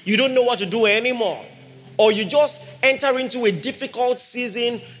you don't know what to do anymore. Or you just enter into a difficult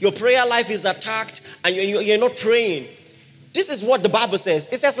season, your prayer life is attacked, and you're not praying. This is what the Bible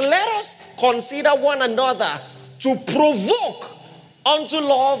says. It says, let us consider one another to provoke unto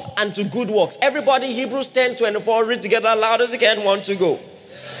love and to good works. Everybody, Hebrews 10:24, read together loud as you can. 1, 2, go.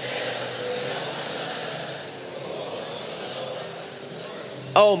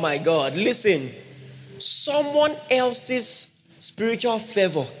 Oh my God, listen. Someone else's spiritual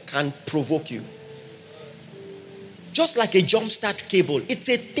favor can provoke you. Just like a jumpstart cable, it's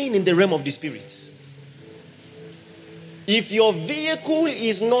a thing in the realm of the spirit. If your vehicle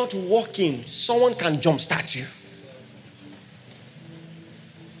is not working, someone can jumpstart you.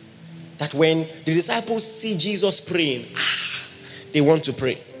 That when the disciples see Jesus praying, they want to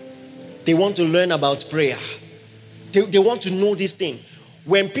pray. They want to learn about prayer. They want to know this thing.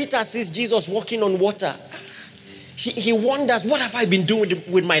 When Peter sees Jesus walking on water, he wonders, what have I been doing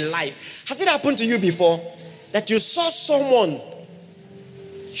with my life? Has it happened to you before? That you saw someone,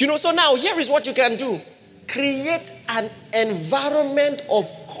 so now here is what you can do. Create an environment of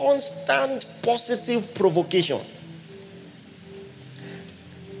constant positive provocation.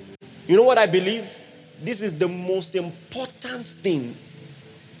 You know what I believe? This is the most important thing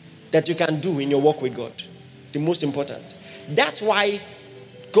that you can do in your walk with God. The most important. That's why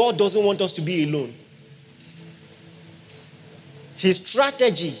God doesn't want us to be alone. His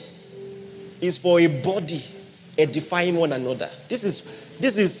strategy is for a body edifying one another. This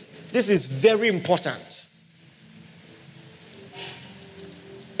is very important.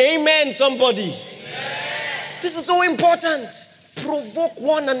 Amen, somebody. Amen. This is so important. Provoke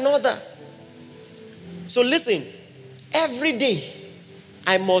one another. So listen, every day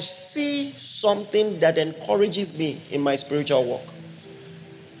I must see something that encourages me in my spiritual walk.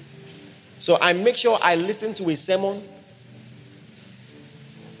 So I make sure I listen to a sermon,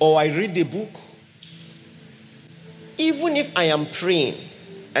 or I read a book. Even if I am praying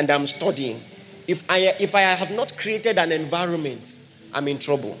and I'm studying, if I have not created an environment, I'm in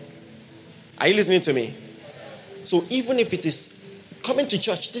trouble. Are you listening to me? So even if it is coming to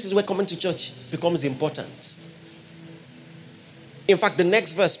church, this is where coming to church becomes important. In fact, the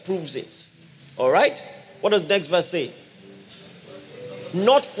next verse proves it. All right? What does the next verse say?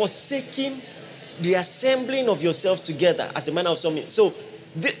 Not forsaking the assembling of yourselves together as the manner of some. So,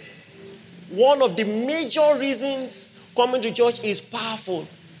 one of the major reasons coming to church is powerful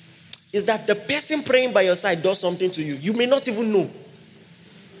is that the person praying by your side does something to you. You may not even know.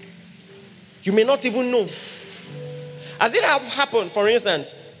 You may not even know. Has it happened, for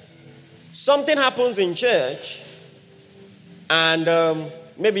instance, something happens in church and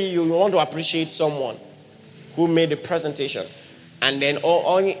maybe you want to appreciate someone who made a presentation, and then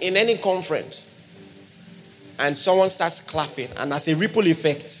or in any conference, and someone starts clapping, and as a ripple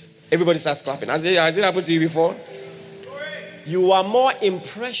effect, Everybody starts clapping. Has it happened to you before? You are more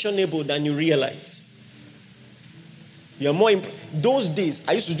impressionable than you realize. You are more those days,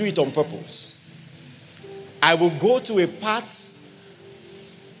 I used to do it on purpose. I will go to a part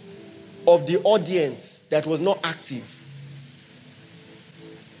of the audience that was not active.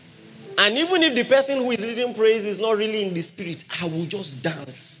 And even if the person who is leading praise is not really in the spirit, I will just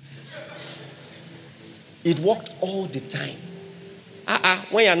dance. It worked all the time.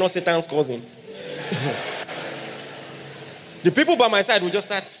 When you are not Satan's cousin. The people by my side will just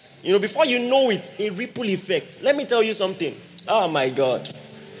start, before you know it, a ripple effect. Let me tell you something. Oh my God.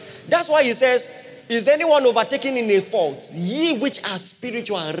 That's why he says, is anyone overtaken in a fault? Ye which are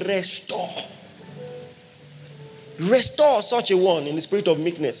spiritual, restore. Restore such a one in the spirit of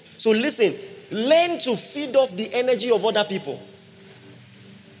meekness. So listen, learn to feed off the energy of other people.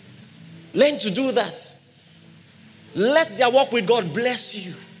 Learn to do that. Let their walk with God bless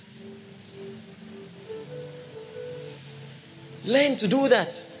you. Learn to do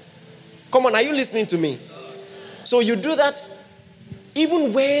that. Come on, are you listening to me? So you do that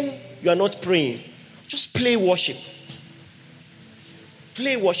even when you are not praying. Just play worship.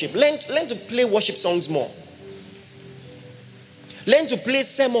 Play worship. Learn to play worship songs more. Learn to play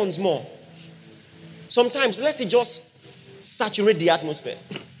sermons more. Sometimes let it just saturate the atmosphere.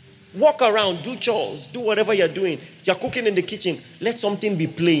 Walk around, do chores, do whatever you're doing. You're cooking in the kitchen. Let something be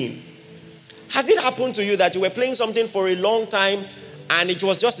playing. Has it happened to you that you were playing something for a long time and it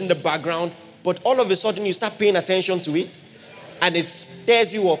was just in the background, but all of a sudden you start paying attention to it and it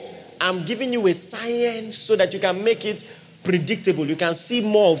stirs you up? I'm giving you a science so that you can make it predictable. You can see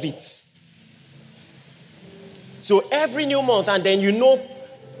more of it. So every new month, and then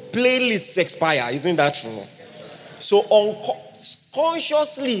playlists expire. Isn't that true? So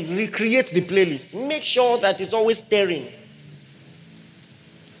consciously recreate the playlist. Make sure that it's always stirring.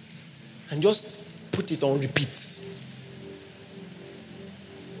 And just put it on repeat.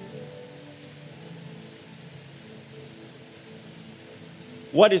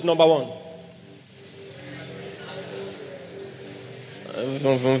 What is number one?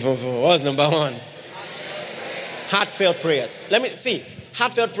 What's number one? Heartfelt prayers. Let me see.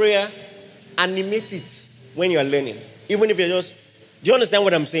 Heartfelt prayer, animate it when you are learning. Even if you're just, do you understand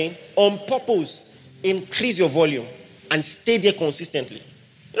what I'm saying? On purpose, increase your volume and stay there consistently.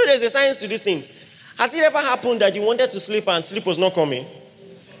 There's a science to these things. Has it ever happened that you wanted to sleep and sleep was not coming?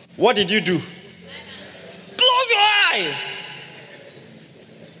 What did you do? Close your eye.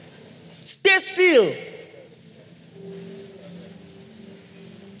 Stay still.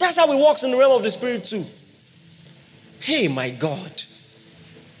 That's how it works in the realm of the spirit too. Hey, my God.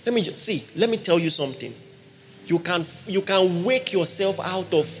 Let me tell you something. You can wake yourself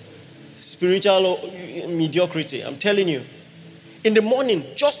out of spiritual mediocrity. I'm telling you. In the morning,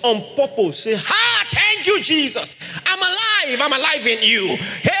 just on purpose, say, thank you, Jesus. I'm alive in you.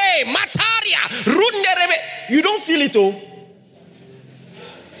 Hey, Mataria, Runderebe. You don't feel it, oh.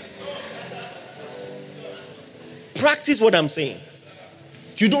 Practice what I'm saying.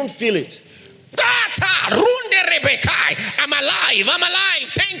 You don't feel it. I'm alive.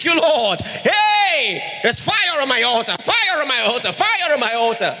 Thank you, Lord. Hey, there's fire on my altar. Fire on my altar. Fire on my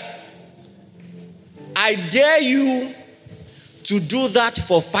altar. I dare you to do that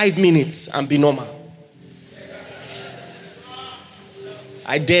for 5 minutes and be normal.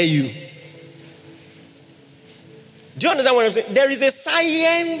 I dare you. Do you understand what I'm saying? There is a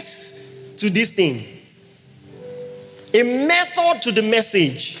science to this thing. A method to the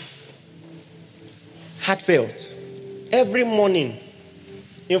message. Heartfelt. Every morning.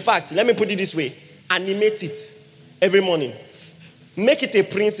 In fact, let me put it this way. Animate it every morning. Make it a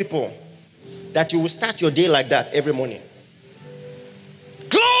principle that you will start your day like that every morning.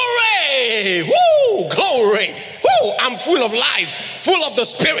 Glory! Woo! Glory! Woo! I'm full of life, full of the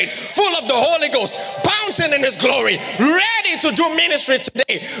Spirit, full of the Holy Ghost, bouncing in His glory, ready to do ministry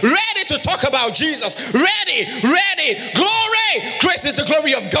today, ready to talk about Jesus, ready, glory! Great is the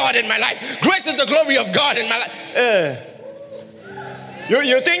glory of God in my life. Great is the glory of God in my life.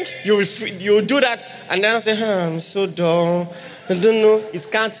 You think you do that and then I say, I'm so dull. I don't know.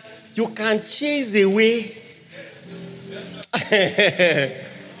 You can't chase away.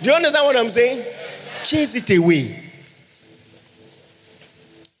 Do you understand what I'm saying? Chase it away.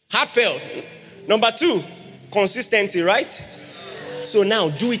 Heartfelt. Number 2, consistency, right? So now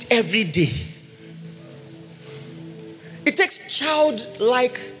do it every day. It takes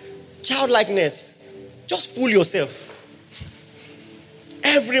childlikeness. Just fool yourself.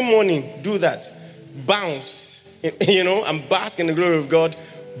 Every morning, do that. Bounce, and bask in the glory of God.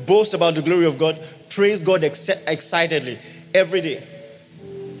 Boast about the glory of God. Praise God excitedly every day.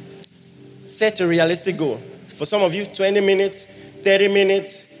 Set a realistic goal. For some of you, 20 minutes, 30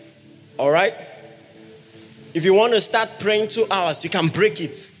 minutes. All right? If you want to start praying 2 hours, you can break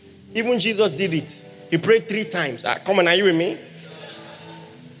it. Even Jesus did it. He prayed 3 times. Come on, are you with me?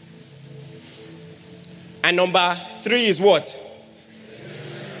 And number 3 is what?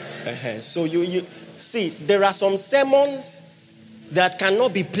 So you see, there are some sermons that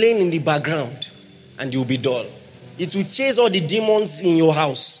cannot be playing in the background and you'll be dull. It will chase all the demons in your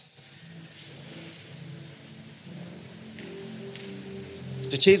house.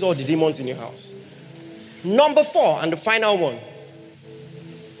 To chase all the demons in your house. Number 4, and the final one.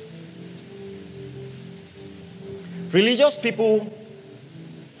 Religious people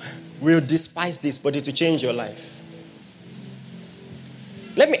will despise this, but it will change your life.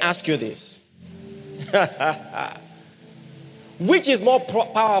 Let me ask you this. Which is more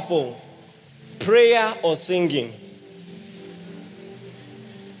powerful, prayer or singing?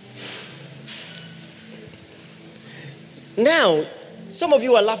 Now, some of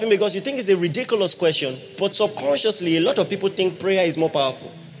you are laughing because you think it's a ridiculous question, but subconsciously, a lot of people think prayer is more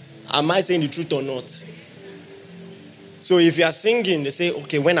powerful. Am I saying the truth or not? So if you are singing, they say,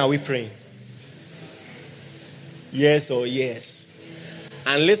 okay, when are we praying? Yes or yes.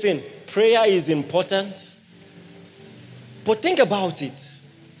 And listen, prayer is important. But think about it.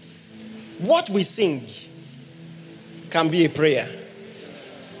 What we sing can be a prayer.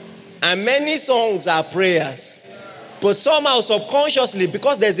 And many songs are prayers. But somehow, subconsciously,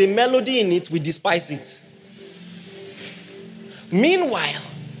 because there's a melody in it, we despise it. Meanwhile,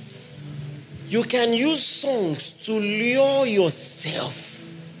 you can use songs to lure yourself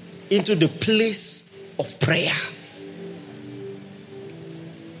into the place of prayer.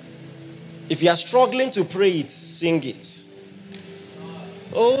 If you are struggling to pray it, sing it.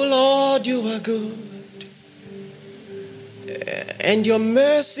 Oh Lord, you are good, and your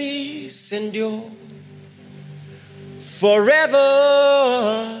mercies endure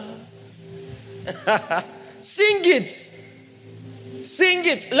forever. Sing it. Sing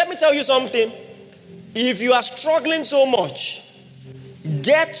it. Let me tell you something. If you are struggling so much,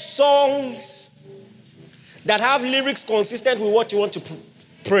 get songs that have lyrics consistent with what you want to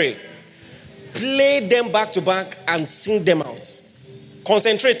pray. Play them back to back and sing them out.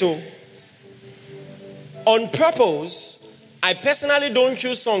 Concentrate. On purpose, I personally don't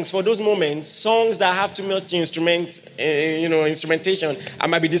choose songs for those moments. Songs that have too much instrumentation. I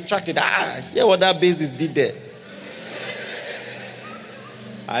might be distracted. Hear what that bassist did there.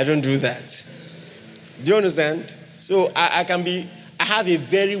 I don't do that. Do you understand? So I have a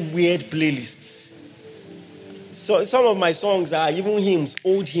very weird playlist. So some of my songs are even hymns,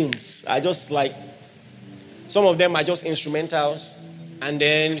 old hymns. I just like, some of them are just instrumentals. And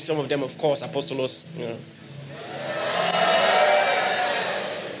then some of them, of course, apostolos,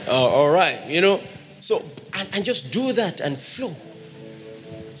 all right, So, and just do that and flow.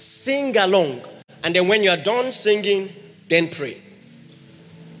 Sing along. And then when you're done singing, then pray.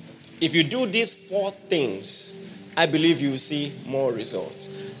 If you do these 4 things, I believe you will see more results.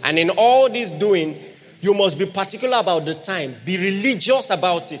 And in all this doing, you must be particular about the time. Be religious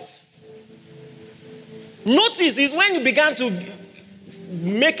about it. Notice is when you began to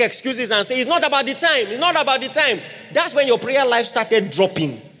make excuses and say, it's not about the time, it's not about the time. That's when your prayer life started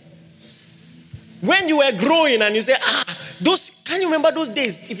dropping. When you were growing and you say, can you remember those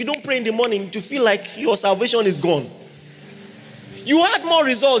days? If you don't pray in the morning, to feel like your salvation is gone. You had more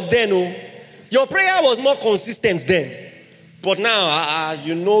results then, Your prayer was more consistent then. But now,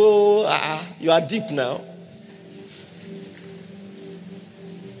 you are deep now.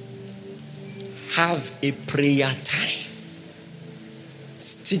 Have a prayer time.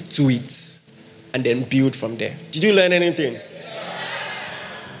 Stick to it. And then build from there. Did you learn anything?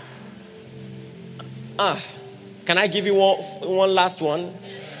 Can I give you one last one?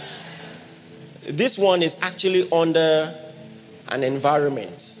 This one is actually under an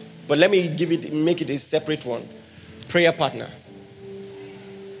environment. But let me make it a separate one. Prayer partner.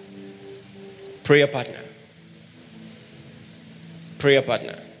 Prayer partner. Prayer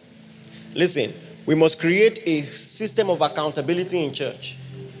partner. Listen, we must create a system of accountability in church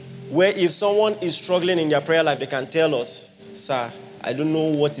where if someone is struggling in their prayer life, they can tell us, sir, I don't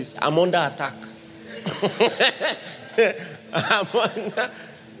know what is, I'm under attack.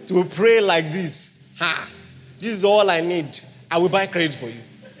 To pray like this. This is all I need. I will buy credit for you.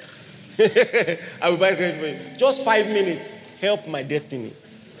 I will buy credit for you. Just 5 minutes. Help my destiny.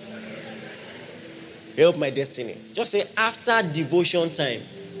 Help my destiny. Just say after devotion time,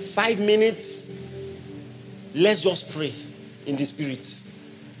 5 minutes, let's just pray in the spirit.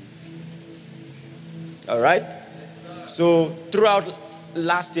 All right? So throughout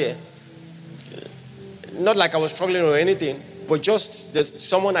last year, Not like I was struggling or anything, but just there's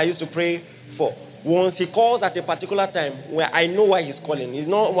someone I used to pray for. Once he calls at a particular time where I know why he's calling. It's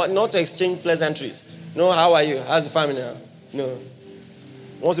not to exchange pleasantries. No, how are you? How's the family now? No.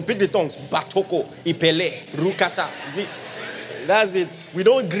 Once you pick the tongues, Batoko, Ipele, Rukata. You see, that's it. We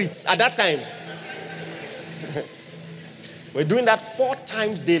don't greet at that time. We're doing that 4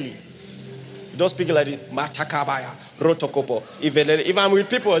 times daily. You don't speak like it. Matakabaya, Rotokopo. If I'm with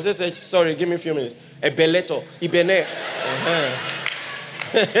people, I just say, sorry, give me a few minutes. Ebeleto, Ibene.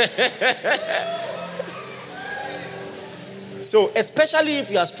 So, especially if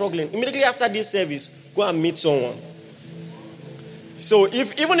you are struggling, immediately after this service, go and meet someone. So,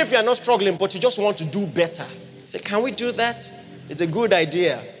 even if you are not struggling, but you just want to do better, say, can we do that? It's a good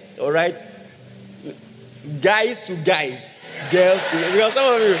idea, all right? Guys to guys, girls to girls. Because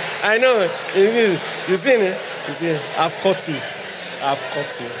some of you, I know, you see it? You see, I've caught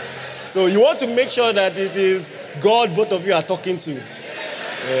you. So, you want to make sure that it is God both of you are talking to.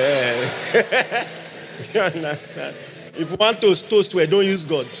 Yeah. Do you understand? If you want to toast where, don't use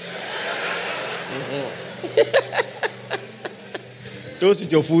God. Toast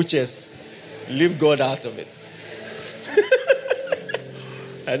with your full chest. Leave God out of it.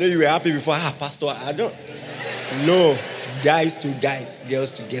 I know you were happy before. Pastor, I don't. No. Guys to guys,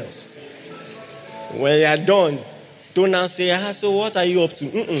 girls to girls. When you are done, don't now say, so what are you up to?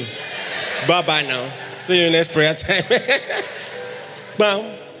 Bye-bye now. See you next prayer time. Bam.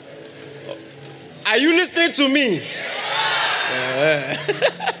 Are you listening to me?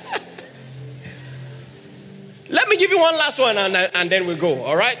 Let me give you one last one and then we go,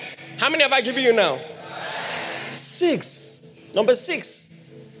 all right? How many have I given you now? 6. Number 6.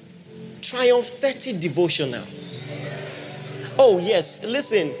 Triumph 30 devotional. Oh, yes.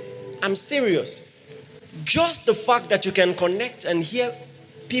 Listen, I'm serious. Just the fact that you can connect and hear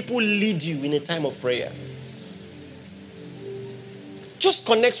people lead you in a time of prayer. Just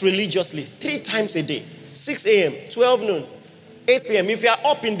connect religiously 3 times a day. 6 a.m., 12 noon, 8 p.m. If you are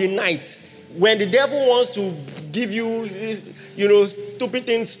up in the night, when the devil wants to give you, stupid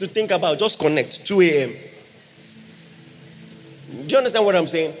things to think about, just connect 2 a.m. Do you understand what I'm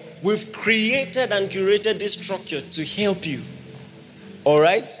saying? We've created and curated this structure to help you. All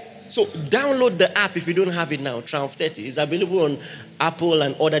right? So download the app if you don't have it now. Triumph 30 is available on Apple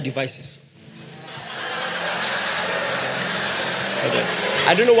and other devices. Okay.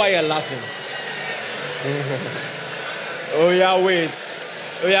 I don't know why you're laughing. Oh yeah, wait.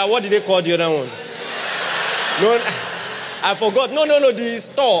 Oh yeah, what did they call the other one? No, I forgot. No, the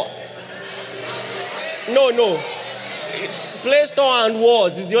store. No. Play Store and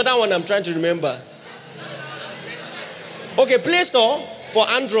Words is the other one I'm trying to remember. Okay, Play Store for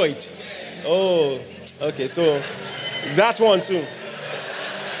Android. Oh, okay, so that one too.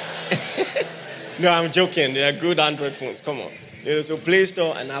 No, I'm joking. They are good Android phones. Come on. So Play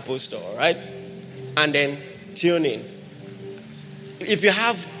Store and Apple Store, all right? And then tune in. If you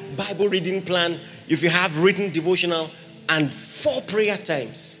have Bible reading plan, if you have written devotional, and 4 prayer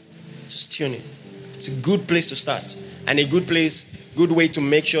times, just tune in. It's a good place to start. And a good way to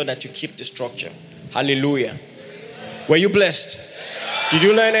make sure that you keep the structure. Hallelujah. Were you blessed? Did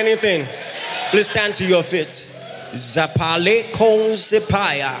you learn anything? Please stand to your feet. Zapale kon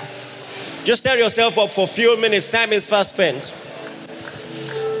zepaya. Just stir yourself up for a few minutes. Time is fast spent.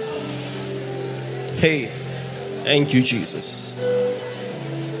 Hey, thank you, Jesus.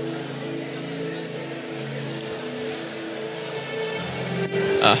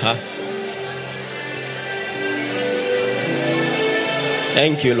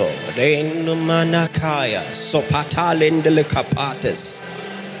 Thank you, Lord. Reino manakaya sopatalendele kapates.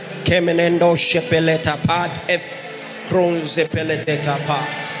 Kemenendo shepeleta pad f kron zepelete kapa.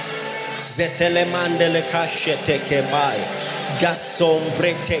 Zetelemandele kashete kebai. Gason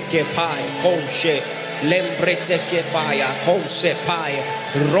brete kepai konshe. Lembrete kebaya konse pai.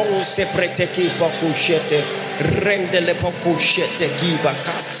 Ronse prete kiba kushete. Rendele pokushete kiba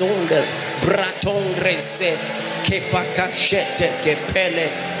kasonde. Braton rese. Kepakashete kepele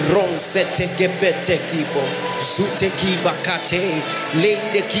ronsete kebete kibo zute kiba kate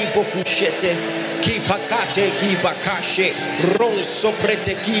lende kibo kushete kipakate kiba kashe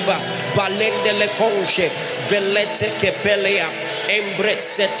ronsoprete kiba balende le konshe velete kepelea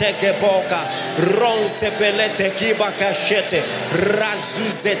embresete keboka ronsepelete kiba kashete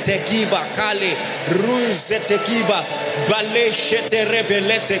razuzete kiba kale ruzete kiba baleshete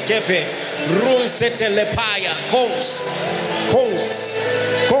rebelete kepe Runsete lepaya, cons,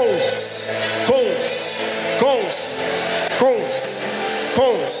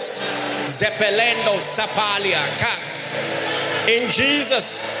 zepelendo sapalia, cas. In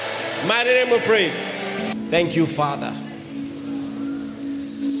Jesus' mighty name we pray. Thank you, Father.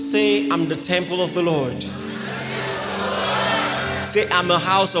 Say, I'm the temple of the Lord. Say, I'm a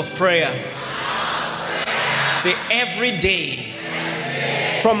house of prayer. Say, every day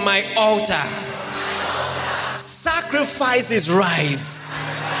from my altar, sacrifices rise,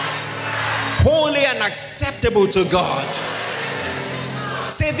 holy and acceptable to God.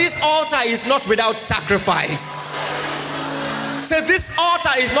 Say, this altar is not without sacrifice. Say, this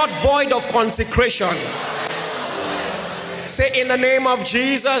altar is not void of consecration. Say, in the name of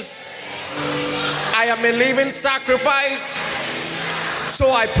Jesus, I am a living sacrifice.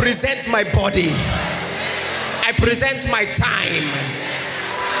 So I present my body. I present my time.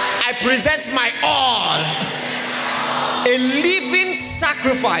 I present my all. A living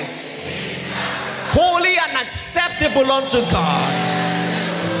sacrifice, holy and acceptable unto God.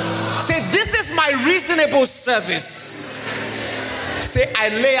 Say, this is my reasonable service. Say, I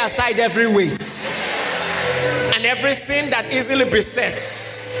lay aside every weight and every sin that easily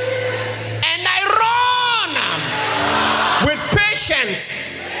besets, and I run with patience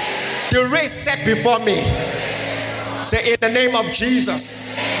the race set before me. Say, in the name of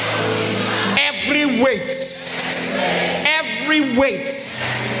Jesus, every weight,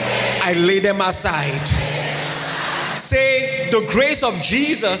 I lay them aside. Say, the grace of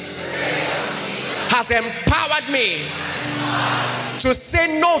Jesus has empowered me to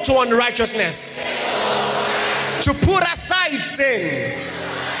say no to unrighteousness, to put aside sin,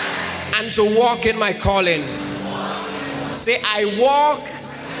 and to walk in my calling. Say, I walk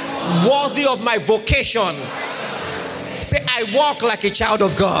worthy of my vocation. Say, I walk like a child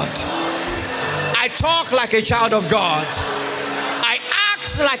of God. I talk like a child of God. I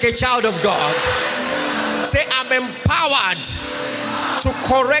act like a child of God. Say, I'm empowered to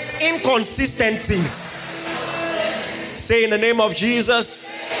correct inconsistencies. Say, in the name of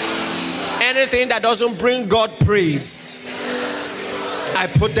Jesus, anything that doesn't bring God praise, I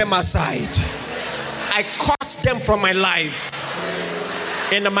put them aside. I cut them from my life.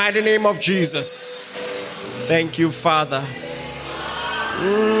 In the mighty name of Jesus. Thank you, Father.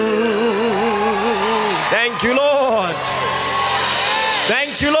 Thank you, Lord.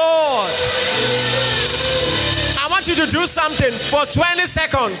 Thank you, Lord. I want you to do something for 20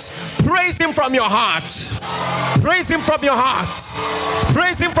 seconds. Praise Him from your heart. Praise Him from your heart.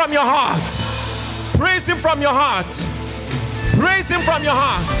 Praise Him from your heart. Praise Him from your heart. Praise Him from your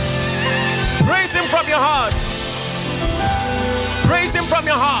heart. Praise Him from your heart. Praise Him from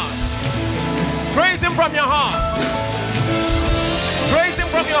your heart. Praise Him from your heart. Praise Him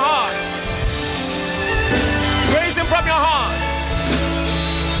from your heart. Praise Him from your heart.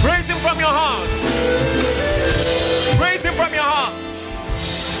 Praise Him from your heart. Praise Him from your heart.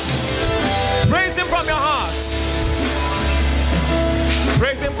 Praise Him from your heart.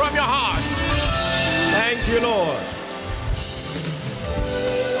 Praise Him from your heart. Thank you, Lord.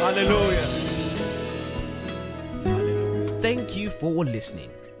 Hallelujah. Thank you for listening.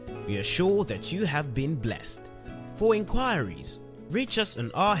 We are sure that you have been blessed. For inquiries, reach us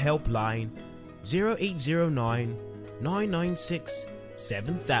on our helpline 0809 996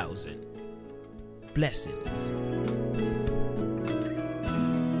 7000. Blessings.